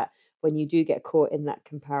think that when you do get caught in that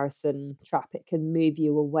comparison trap, it can move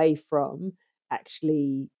you away from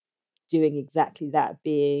actually doing exactly that,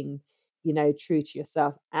 being, true to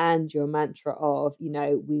yourself and your mantra of, we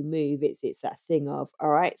move. It's that thing of, all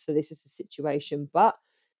right, so this is the situation, but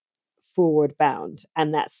forward bound.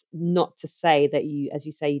 And that's not to say that you, as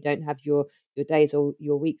you say, you don't have your days or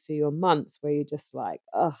your weeks or your months where you're just like,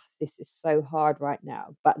 oh, this is so hard right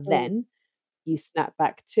now. But then you snap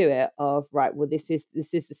back to it of, right, well, this is the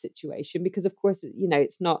situation. Because of course,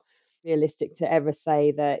 it's not realistic to ever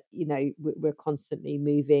say that, we're constantly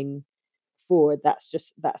moving forward. That's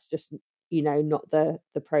just not the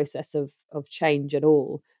process of change at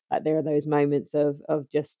all. Like there are those moments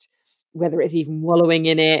of just, whether it's even wallowing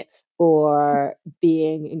in it or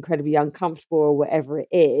being incredibly uncomfortable or whatever it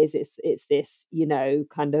is, it's this,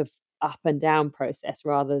 kind of up and down process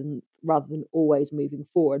rather than always moving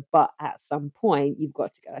forward. But at some point you've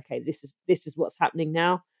got to go, okay, this is what's happening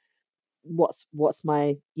now. What's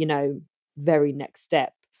my, very next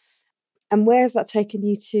step? And where has that taken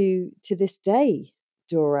you to this day,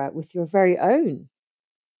 Dora, with your very own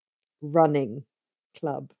running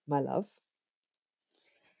club, my love?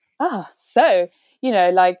 So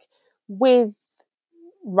like with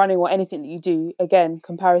running or anything that you do, again,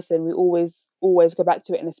 comparison, we always go back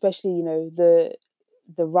to it. And especially the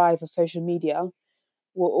rise of social media,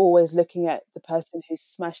 we're always looking at the person who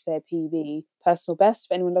smashed their PB, personal best.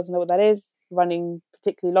 If anyone doesn't know what that is, running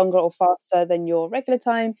particularly longer or faster than your regular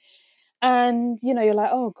time. And, you're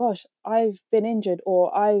like, oh gosh, I've been injured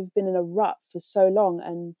or I've been in a rut for so long.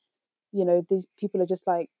 And, these people are just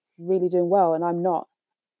like really doing well and I'm not.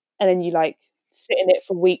 And then you like sit in it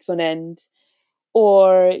for weeks on end.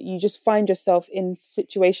 Or you just find yourself in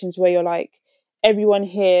situations where you're like, everyone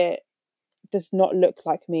here does not look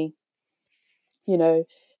like me. You know,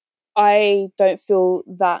 I don't feel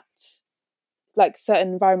that like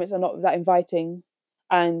certain environments are not that inviting.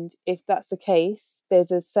 And if that's the case,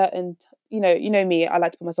 there's a certain, me, I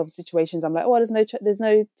like to put myself in situations. I'm like, oh, there's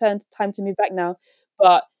no time to move back now.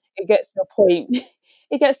 But it gets to a point,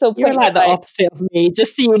 it gets to a You're point like the where like, opposite of me,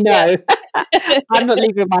 just so you yeah, know. I'm not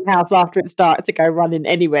leaving my house after it started to go running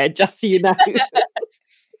anywhere, just so you know.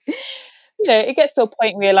 it gets to a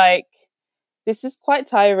point where like, this is quite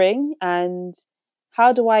tiring. And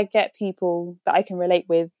how do I get people that I can relate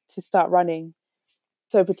with to start running?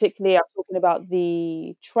 So particularly, I'm talking about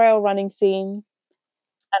the trail running scene,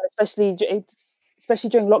 and especially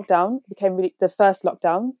during lockdown, became really the first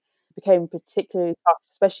lockdown became particularly tough,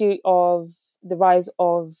 especially of the rise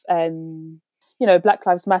of Black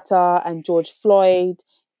Lives Matter and George Floyd.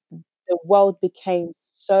 The world became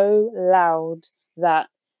so loud that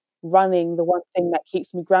running, the one thing that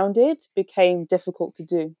keeps me grounded, became difficult to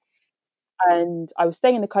do. And I was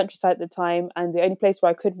staying in the countryside at the time, and the only place where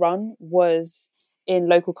I could run was in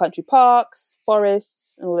local country parks,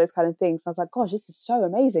 forests, and all those kind of things. So I was like, "Gosh, this is so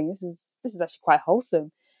amazing! This is actually quite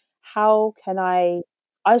wholesome. How can I?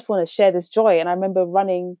 I just want to share this joy." And I remember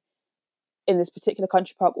running in this particular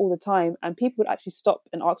country park all the time, and people would actually stop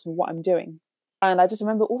and ask me what I'm doing. And I just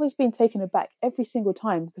remember always being taken aback every single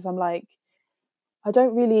time because I'm like, I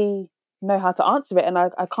don't really know how to answer it, and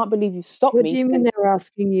I can't believe you stopped What do me. you mean they were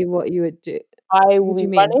asking you what you would do? I will What do be you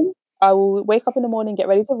mean? running. I will wake up in the morning, get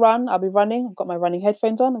ready to run. I'll be running. I've got my running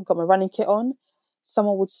headphones on. I've got my running kit on.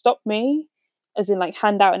 Someone would stop me, as in like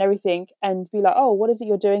hand out and everything, and be like, "Oh, what is it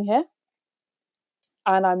you're doing here?"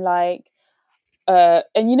 And I'm like,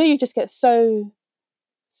 and you just get so.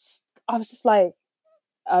 I was just like,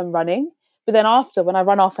 I'm running. But then after, when I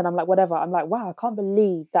run off and I'm like, whatever, I'm like, wow, I can't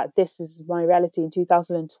believe that this is my reality in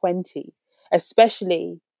 2020,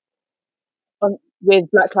 especially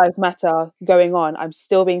with Black Lives Matter going on. I'm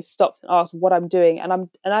still being stopped and asked what I'm doing, and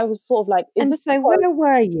I was sort of like, is And this so where because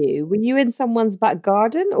were you? Were you in someone's back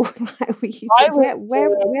garden or like were you I was in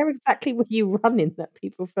where exactly were you running that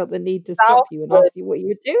people felt the need to stop you and Southwood ask you what you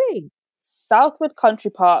were doing? Southwood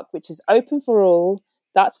Country Park, which is open for all?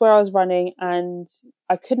 That's where I was running, and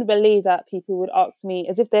I couldn't believe that people would ask me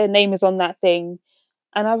as if their name is on that thing,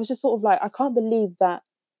 and I was just sort of like, I can't believe that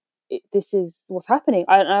this is what's happening.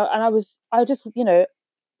 I just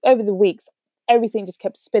over the weeks, everything just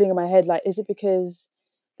kept spinning in my head. Like, is it because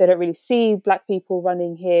they don't really see Black people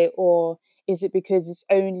running here, or is it because it's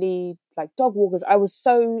only like dog walkers? I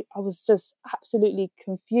was just absolutely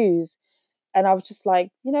confused, and I was just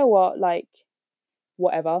like, you know what, like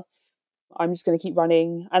whatever. I'm just going to keep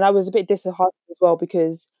running. And I was a bit disheartened as well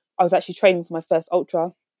because I was actually training for my first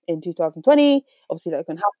ultra in 2020. Obviously, that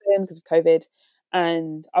couldn't happen because of COVID.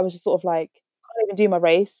 And I was just sort of like, I can't even do my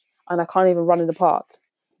race and I can't even run in the park,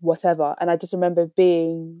 whatever. And I just remember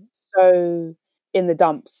being so in the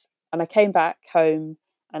dumps. And I came back home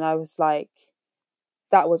and I was like,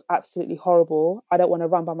 that was absolutely horrible. I don't want to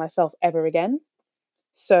run by myself ever again.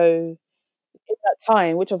 So in that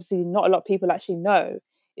time, which obviously not a lot of people actually know,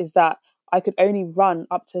 is that I could only run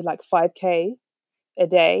up to like 5K a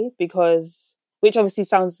day because, which obviously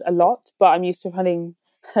sounds a lot, but I'm used to running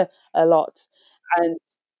a lot. And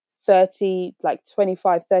 30, like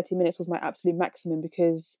 25, 30 minutes was my absolute maximum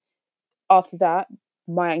because after that,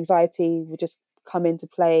 my anxiety would just come into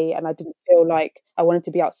play and I didn't feel like I wanted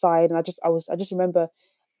to be outside. And I just remember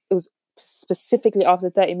it was specifically after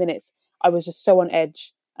 30 minutes, I was just so on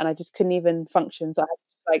edge and I just couldn't even function. So I had to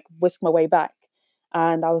just like whisk my way back.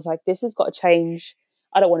 And I was like, this has got to change.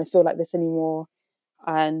 I don't want to feel like this anymore.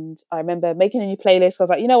 And I remember making a new playlist. I was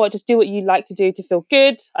like, you know what, just do what you like to do to feel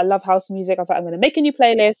good. I love house music. I was like, I'm going to make a new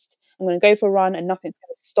playlist. I'm going to go for a run and nothing's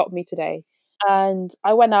going to stop me today. And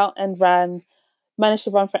I went out and ran, managed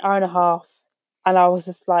to run for an hour and a half. And I was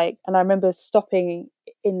just like, and I remember stopping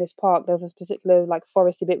in this park. There was this particular like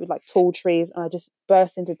foresty bit with like tall trees, and I just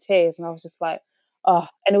burst into tears. And I was just like, oh,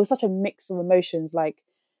 and it was such a mix of emotions, like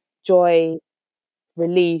joy,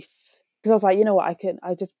 relief. Because I was like, you know what,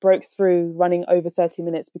 I just broke through running over 30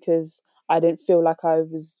 minutes because I didn't feel like I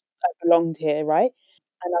belonged here, right?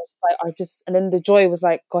 And I was just like, and then the joy was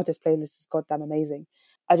like, God, this playlist is goddamn amazing.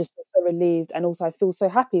 I just feel so relieved. And also, I feel so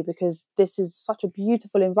happy because this is such a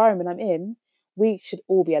beautiful environment I'm in. We should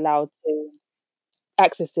all be allowed to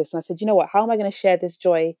access this. And I said, you know what? How am I going to share this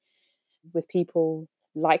joy with people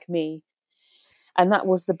like me? And that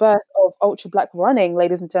was the birth of Ultra Black Running,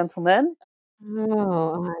 ladies and gentlemen.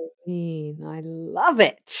 Oh, I mean, I love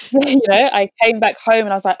it. I came back home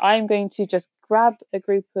and I was like, I'm going to just grab a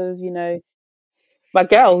group of, my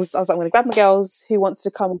girls. I was like, I'm going to grab my girls who wants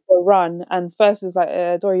to come for a run. And first it was like,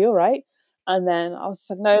 Dora, you all right? And then I was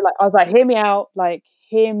like, no, like, I was like, hear me out. Like,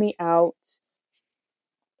 hear me out.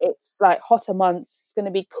 It's like hotter months. It's going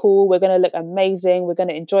to be cool. We're going to look amazing. We're going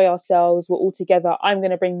to enjoy ourselves. We're all together. I'm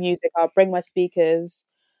going to bring music. I'll bring my speakers.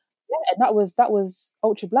 Yeah, and that was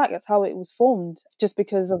Ultra Black. That's how it was formed, just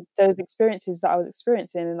because of those experiences that I was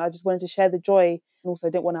experiencing, and I just wanted to share the joy. And also,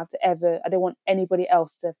 I didn't want to have to ever. I didn't want anybody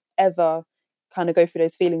else to ever kind of go through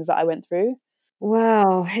those feelings that I went through.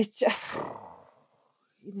 Wow, it's just,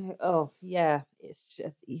 oh yeah, it's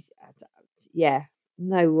just, yeah,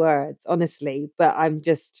 no words, honestly. But I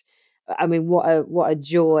mean, what a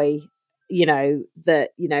joy, that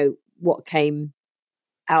what came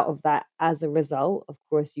out of that as a result. Of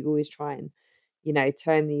course, you always try and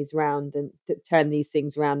turn these round and turn these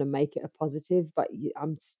things around and make it a positive. But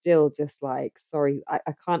I'm still just like, sorry,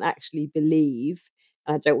 I can't actually believe.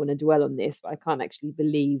 And I don't want to dwell on this, but I can't actually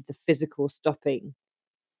believe the physical stopping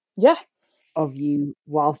Yeah, of you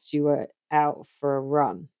whilst you were out for a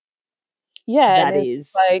run. yeah, and That it's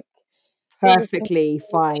is like it was perfectly completely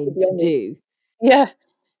fine to beyond me. do. Yeah,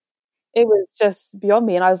 it was just beyond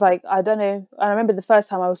me, and I was like, I don't know. And I remember the first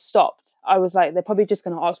time I was stopped, I was like, they're probably just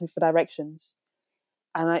going to ask me for directions.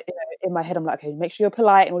 And in my head, I'm like, okay, make sure you're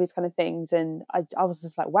polite and all these kind of things. And I was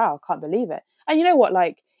just like, wow, I can't believe it. And you know what?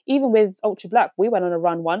 Like, even with Ultra Black, we went on a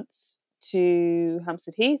run once to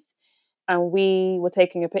Hampstead Heath and we were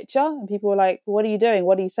taking a picture and people were like, what are you doing?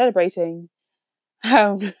 What are you celebrating?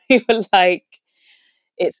 We were like,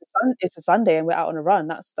 it's a Sunday and we're out on a run.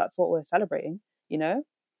 That's what we're celebrating, you know?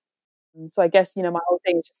 And so I guess, my whole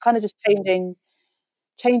thing is just kind of just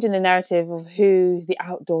changing the narrative of who the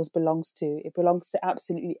outdoors belongs to. It belongs to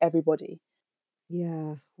absolutely everybody.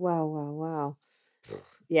 Yeah. Wow, wow, wow.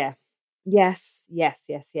 Yeah. Yes, yes,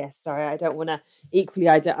 yes, yes. Sorry, I don't want to equally,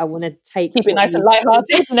 I want to take Keep it what nice and you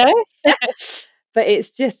lighthearted, you know? but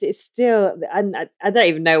it's still, and I don't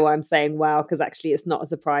even know why I'm saying wow, because actually it's not a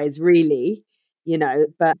surprise really,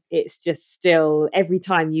 but it's just still, every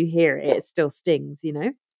time you hear it, it still stings.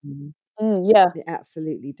 Mm. Yeah. It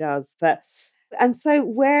absolutely does. But and so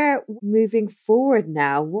we're moving forward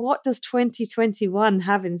now. What does 2021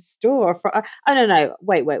 have in store for I don't know.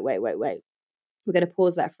 Wait. We're going to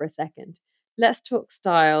pause that for a second. Let's talk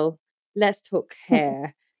style. Let's talk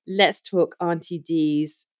hair. Let's talk Auntie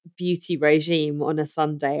D's beauty regime on a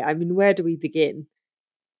Sunday. I mean, where do we begin?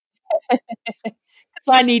 Because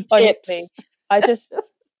I need Honestly, tips. I just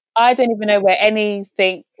I don't even know where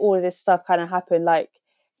anything, all of this stuff kind of happened. Like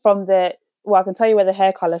from I can tell you where the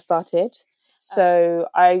hair color started. So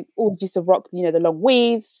I always used to rock, the long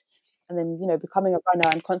weaves, and then becoming a runner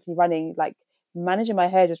and constantly running, like managing my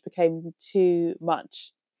hair just became too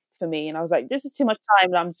much for me, and I was like, this is too much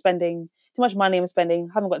time that I'm spending, too much money I'm spending.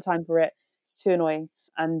 Haven't got time for it. It's too annoying.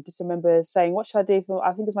 And just remember saying, what should I do for?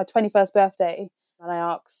 I think it's my 21st birthday, and I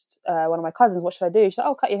asked one of my cousins, what should I do? She's like,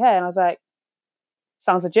 oh, cut your hair, and I was like,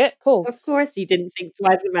 sounds legit, cool. Of course, you didn't think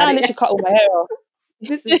twice And about I it. literally cut all my hair off.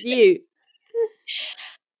 This is you.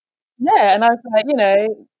 Yeah, and I was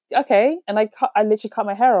like, okay. And I literally cut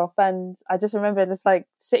my hair off, and I just remember just like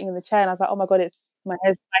sitting in the chair, and I was like, oh my god, it's my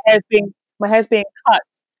hair's being cut,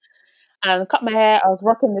 and cut my hair. I was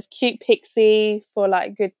rocking this cute pixie for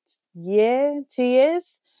like a good year, 2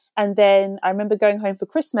 years, and then I remember going home for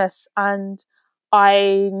Christmas, and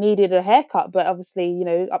I needed a haircut, but obviously,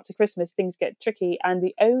 up to Christmas things get tricky, and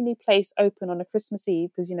the only place open on a Christmas Eve,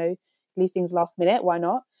 because leave things last minute, why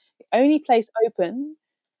not? The only place open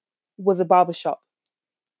was a barber shop.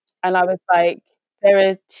 And I was like, there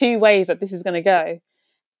are two ways that this is going to go.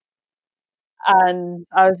 And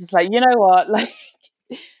I was just like, you know what? Like,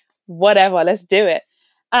 whatever, let's do it.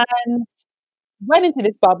 And went into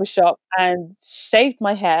this barber shop and shaved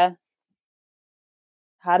my hair,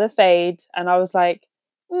 had a fade. And I was like,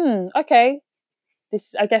 okay,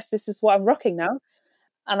 I guess this is what I'm rocking now.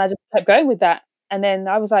 And I just kept going with that. And then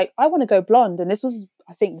I was like, I want to go blonde. And I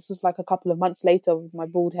think this was like a couple of months later with my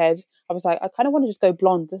bald head. I was like, I kind of want to just go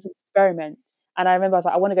blonde, just experiment. And I remember I was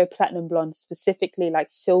like, I want to go platinum blonde, specifically like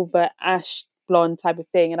silver ash blonde type of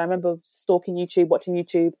thing. And I remember stalking YouTube, watching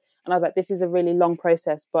YouTube. And I was like, this is a really long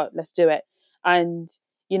process, but let's do it. And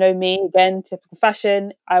me, again, typical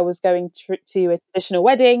fashion. I was going to a traditional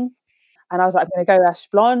wedding. And I was like, I'm going to go ash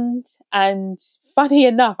blonde. And funny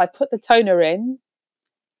enough, I put the toner in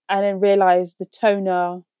and then realized the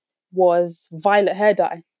toner was violet hair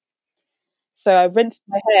dye. So I rinsed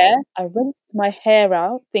my hair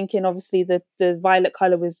out, thinking obviously the violet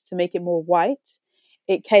color was to make it more white.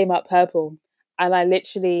 It came up purple. And I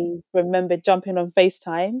literally remember jumping on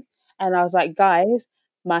FaceTime and I was like, guys,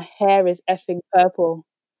 my hair is effing purple.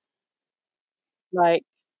 Like,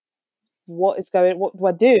 what do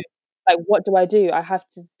I do? Like, what do I do? I have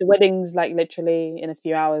to, the wedding's like literally in a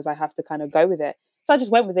few hours, I have to kind of go with it. So I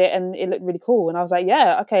just went with it and it looked really cool. And I was like,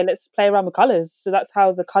 yeah, okay, let's play around with colors. So that's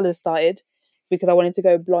how the colors started because I wanted to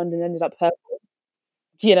go blonde and ended up purple,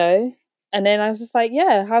 you know? And then I was just like,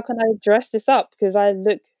 yeah, how can I dress this up? Because I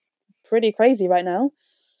look pretty crazy right now.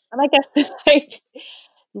 And I guess like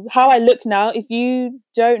how I look now, if you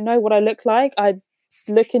don't know what I look like, I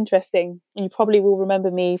look interesting. And you probably will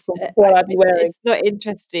remember me from what I'd be wearing. It's not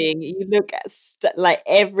interesting. You look at like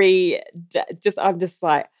just I'm just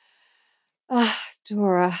like,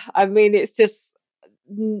 Dora. I mean, it's just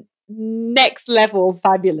next level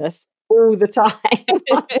fabulous all the time.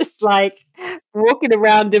 I'm just like walking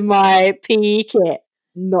around in my PE kit,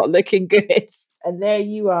 not looking good, and there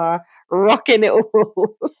you are, rocking it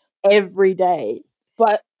all every day.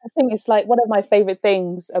 But I think it's like one of my favorite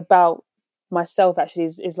things about myself actually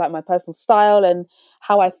is like my personal style and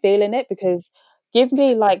how I feel in it because give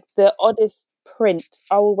me like the oddest print.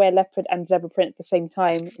 I will wear leopard and zebra print at the same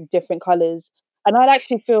time in different colours. And I'd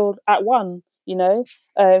actually feel at one, you know.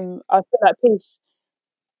 I feel at peace.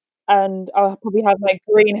 And I'll probably have like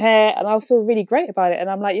green hair and I'll feel really great about it. And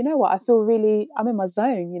I'm like, you know what, I'm in my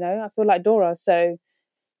zone, you know, I feel like Dora. So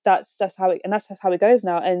that's how it and that's how it goes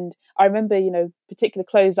now. And I remember, you know, particular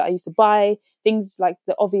clothes that I used to buy, things like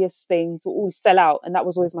the obvious things will always sell out, and that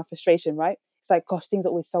was always my frustration, right? It's like, gosh, things are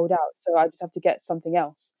always sold out, so I just have to get something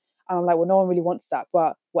else. And I'm like, well, no one really wants that,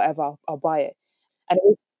 but whatever, I'll buy it. And it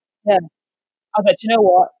was, yeah, I was like, do you know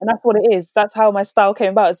what? And that's what it is. That's how my style came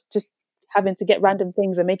about. It's just having to get random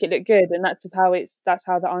things and make it look good, and that's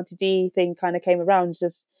how the Auntie D thing kind of came around.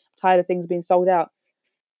 Just tired of things being sold out,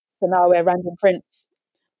 so now I wear random prints,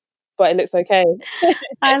 but it looks okay.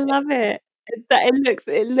 I love it.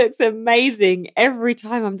 It looks amazing every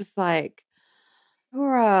time. I'm just like,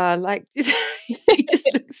 Laura, like you just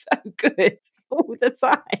look so good all the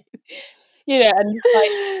time. You know, and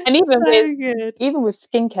like, and So good. even with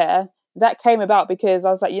skincare, that came about because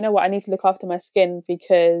I was like, you know what, I need to look after my skin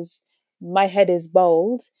because my head is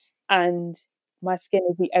bald and my skin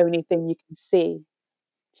is the only thing you can see.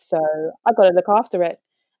 So I got to look after it.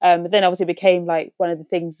 But then obviously it became like one of the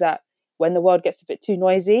things that when the world gets a bit too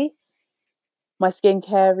noisy, my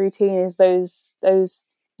skincare routine is those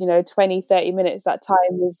 20-30 minutes.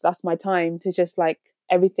 That's my time to just like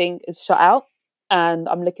everything is shut out and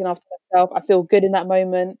I'm looking after myself. I feel good in that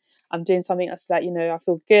moment. I'm doing something that's like, I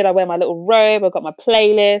feel good. I wear my little robe, I've got my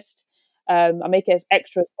playlist. I make it as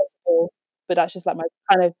extra as possible, but that's just like my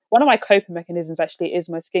kind of one of my coping mechanisms actually is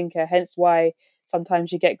my skincare, hence why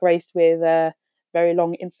sometimes you get graced with very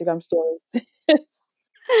long Instagram stories.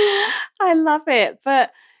 I love it.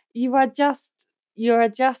 But you are just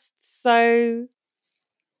so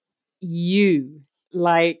you.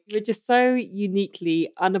 Like you're just so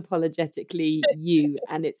uniquely, unapologetically you,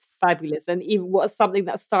 and it's fabulous. And even what's something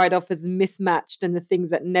that started off as mismatched and the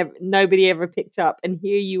things that nobody ever picked up, and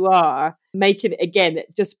here you are making it again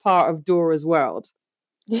just part of Dora's world,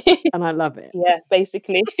 and I love it. Yeah,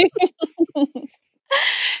 basically.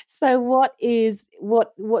 So what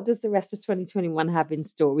does the rest of 2021 have in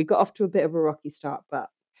store? We got off to a bit of a rocky start, but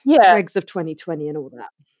Yeah, dregs of 2020 and all that.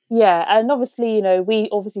 yeah, and obviously, we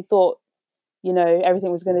obviously thought,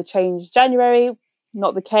 everything was going to change January.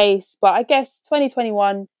 Not the case, but I guess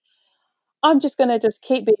 2021, I'm just going to just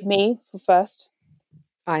keep being me for first,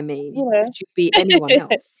 I you mean, know. could you be anyone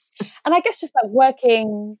else? And I guess just like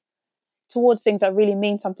working towards things that really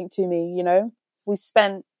mean something to me. We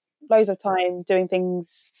spent loads of time doing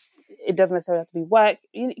things. It doesn't necessarily have to be work.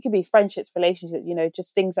 It could be friendships, relationships,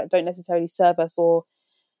 just things that don't necessarily serve us or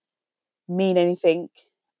mean anything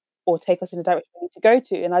or take us in a direction we need to go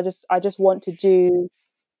to. And I just want to do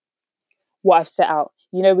what I've set out.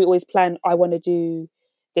 We always plan, I want to do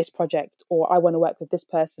this project or I want to work with this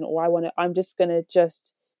person or I'm just going to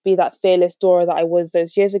just be that fearless Dora that I was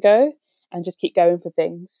those years ago and just keep going for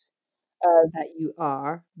things. That you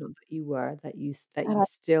are, not that you were, that And you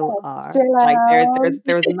still I are. still Like am.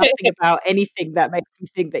 there's nothing about anything that makes you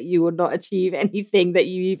think that you will not achieve anything that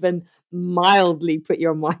you even mildly put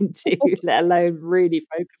your mind to, let alone really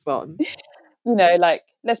focus on. Like,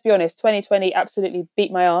 let's be honest, 2020 absolutely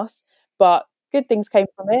beat my ass, but good things came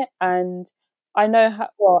from it. And I know how,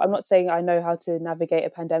 well, I'm not saying I know how to navigate a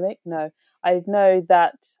pandemic. No, I know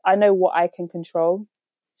that I know what I can control.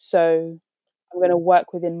 So I'm going to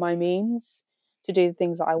work within my means to do the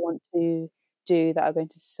things that I want to do that are going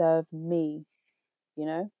to serve me, you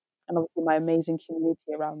know, and obviously my amazing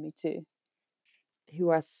community around me too. Who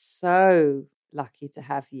are so lucky to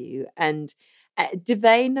have you. And do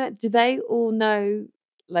they know? Do they all know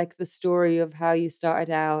like the story of how you started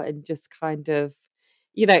out and just kind of,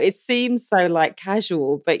 it seems so like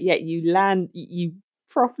casual, but yet you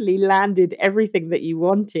properly landed everything that you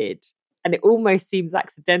wanted, and it almost seems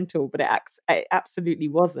accidental, but it absolutely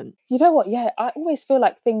wasn't. You know what? Yeah, I always feel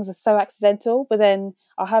like things are so accidental, but then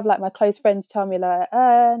I'll have like my close friends tell me like,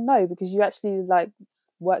 no, because you actually like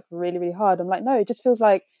work really, really hard. I'm like, no, it just feels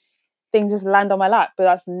like things just land on my lap, but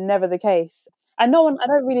that's never the case. And I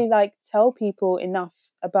don't really like tell people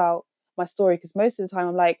enough about my story because most of the time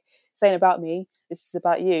I'm like saying about me, this is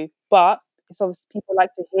about you. But it's obviously people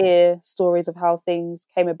like to hear stories of how things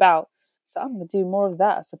came about. So I'm gonna do more of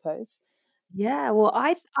that, I suppose. Yeah, well,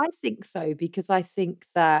 I think so, because I think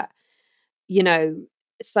that, you know,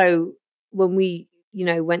 so when we,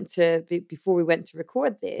 went to before we went to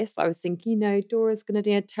record this, I was thinking, Dora's going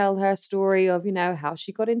to tell her story of, how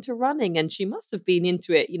she got into running, and she must have been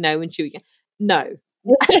into it, when she was young. No,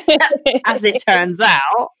 as it turns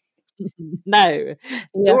out, no.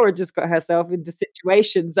 Yeah, Dora just got herself into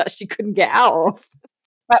situations that she couldn't get out of,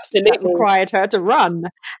 that absolutely. required her to run.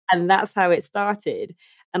 And that's how it started.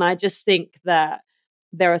 And I just think that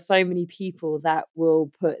there are so many people that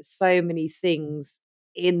will put so many things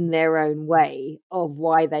in their own way of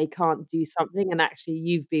why they can't do something. And actually,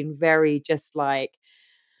 you've been very just like,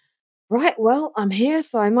 right, well, I'm here,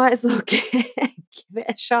 so I might as well give it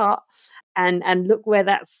a shot. And look where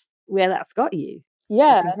that's got you.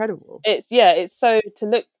 Yeah, It's incredible. it's so to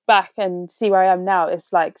look back and see where I am now,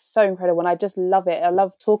 it's like so incredible and I just love it. I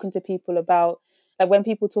love talking to people about like when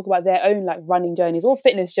people talk about their own like running journeys or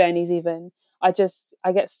fitness journeys even. I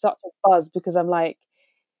get such a buzz because I'm like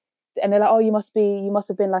and they're like, "Oh, you must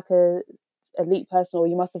have been like a elite person or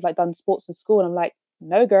you must have like done sports in school." And I'm like,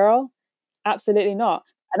 "No, girl, absolutely not."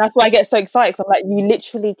 And that's why I get so excited 'cause I'm like, "You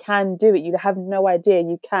literally can do it. You have no idea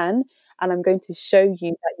you can, and I'm going to show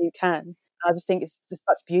you that you can." I just think it's just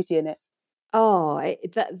such beauty in it. Oh,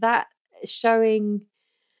 that showing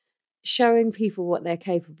people what they're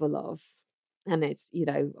capable of, and it's,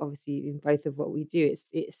 obviously in both of what we do,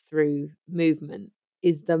 it's through movement,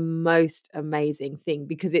 is the most amazing thing,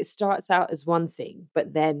 because it starts out as one thing,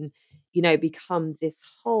 but then, becomes this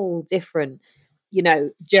whole different,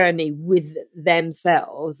 journey with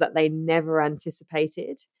themselves that they never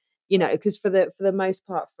anticipated, because for the most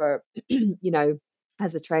part, for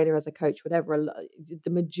as a trainer, as a coach, whatever, the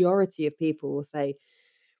majority of people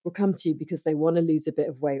will come to you because they want to lose a bit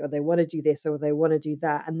of weight, or they want to do this, or they want to do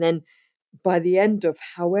that. And then by the end of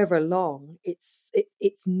however long, it's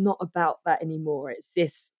not about that anymore. It's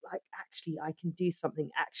this, like, actually I can do something.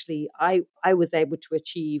 Actually, I was able to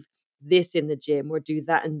achieve this in the gym, or do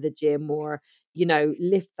that in the gym, or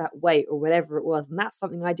lift that weight, or whatever it was. And that's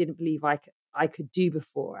something I didn't believe I could do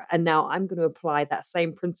before. And now I'm going to apply that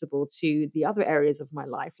same principle to the other areas of my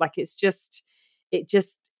life. Like, it just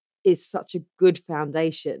is such a good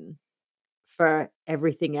foundation for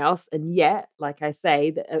everything else. And yet, like I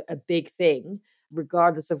say, a big thing,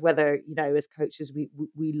 regardless of whether, as coaches,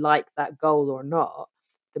 we like that goal or not,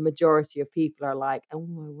 the majority of people are like, oh,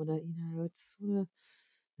 I want to, I just want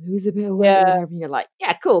to lose a bit of weight or Yeah, whatever. And you're like,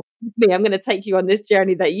 yeah, cool. Me, I'm going to take you on this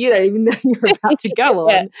journey that you don't even know you're about to go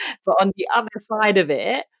yeah, on. But on the other side of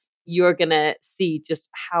it, you're going to see just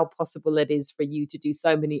how possible it is for you to do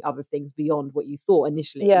so many other things beyond what you thought yeah,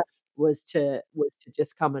 initially was to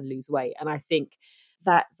just come and lose weight. And I think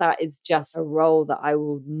that is just a role that I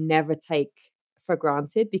will never take for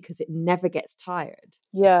granted, because it never gets tired.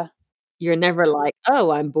 yeah. You're never like,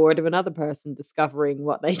 "Oh, I'm bored of another person discovering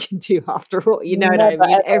what they can do after all." You know what I Never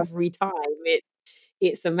mean? ever. Every time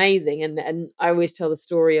it's amazing. And I always tell the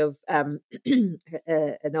story of an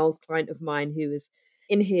old client of mine who was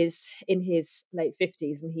in his late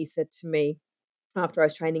 50s, and he said to me, after I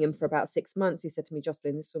was training him for about 6 months, he said to me,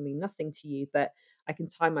 "Jocelyn, this will mean nothing to you, but I can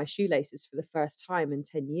tie my shoelaces for the first time in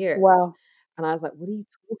 10 years." Wow. And I was like, "What are you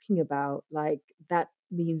talking about? Like, that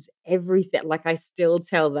means everything." Like, I still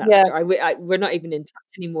tell that Yeah, story. We're not even in touch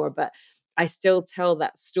anymore, but I still tell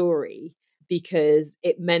that story because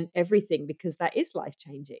it meant everything, because that is life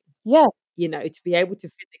changing. yeah, To be able to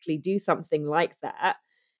physically do something like that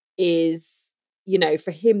is,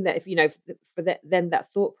 for him, that if, for that, then that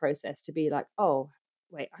thought process to be like, oh,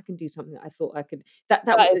 wait, I can do something that I thought I could, that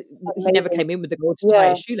is he never amazing. came in with the goal to tie Yeah,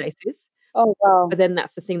 his shoelaces. Oh, wow. But then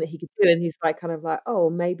that's the thing that he could do, and he's like, kind of like, oh,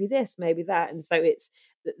 maybe this, maybe that, and so it's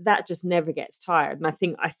that just never gets tired. And I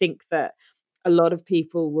think that a lot of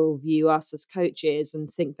people will view us as coaches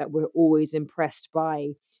and think that we're always impressed by,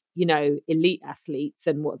 elite athletes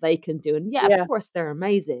and what they can do. And yeah, of Yeah. course they're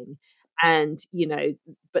amazing. And,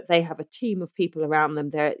 but they have a team of people around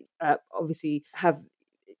them. They're obviously have,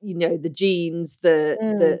 the genes, the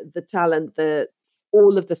Mm, the the talent, the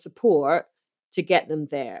all of the support to get them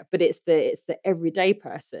there. But it's the everyday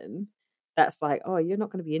person that's like, oh, you're not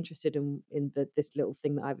going to be interested in this little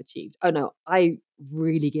thing that I've achieved. Oh no, I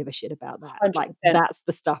really give a shit about that. Like 100%. that's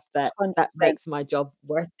the stuff that 100%. makes my job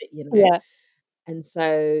worth it. Yeah. And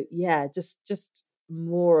so yeah, just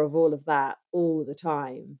more of all of that all the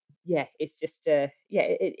time. Yeah, it's just yeah,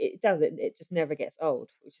 it does it just never gets old,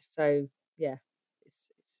 which is so yeah.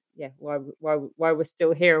 It's yeah, why we're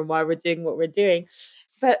still here and why we're doing what we're doing.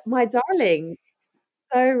 But my darling,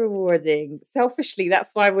 so rewarding. Selfishly,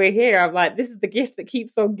 that's why we're here. I'm like, this is the gift that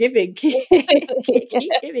keeps on giving. Keep giving,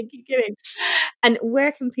 keep giving. And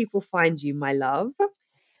where can people find you, my love?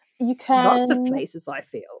 You Lots of can places, I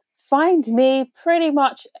feel. find me pretty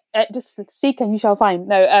much just seek and you shall find.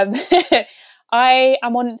 No, I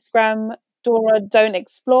am on Instagram, Dora Don't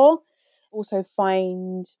Explore. Also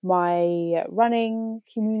find my running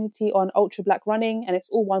community on Ultra Black Running, and it's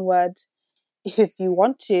all one word. If you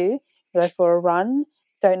want to go for a run,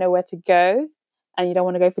 don't know where to go, and you don't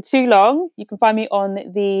want to go for too long, you can find me on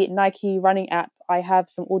the Nike running app. I have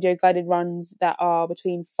some audio guided runs that are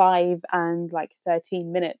between 5 and like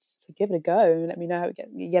 13 minutes. So give it a go. Let me know how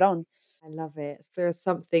you get on. I love it. There's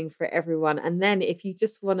something for everyone. And then if you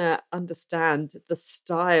just want to understand the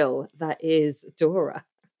style that is Dora,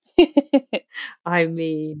 I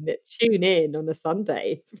mean, tune in on a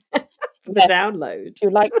Sunday for the Yes. download. If you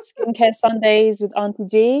like Skincare Sundays with Auntie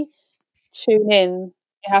D, tune in.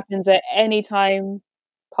 It happens at any time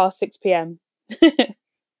past 6 p.m.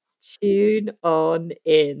 Tune on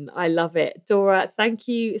in. I love it. Dora, thank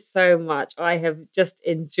you so much. I have just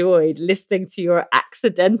enjoyed listening to your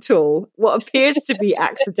what appears to be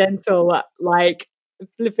accidental, like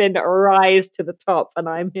flipping rise to the top, and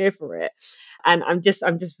I'm here for it. And I'm just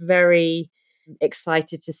very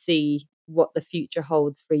excited to see what the future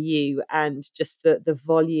holds for you and just the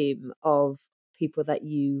volume of people that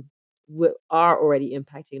you are already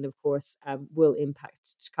impacting and of course will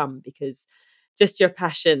impact to come because just your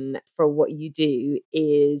passion for what you do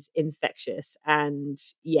is infectious. And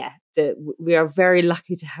yeah, we are very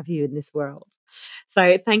lucky to have you in this world.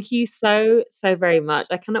 So thank you so very much.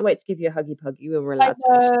 I cannot wait to give you a huggy puggy when we're allowed to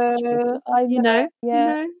actually touch people. I know,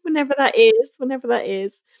 yeah. Whenever that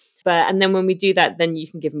is. But and then when we do that, then you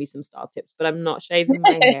can give me some style tips. But I'm not shaving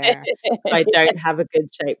my hair. I don't have a good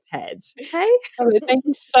shaped head. Okay. Thank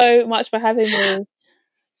you so much for having me.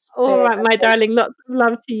 All right, my darling. Lots of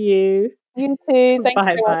love to you. You too. Thanks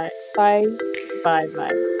Bye so much. bye. Bye.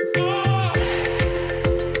 Bye bye.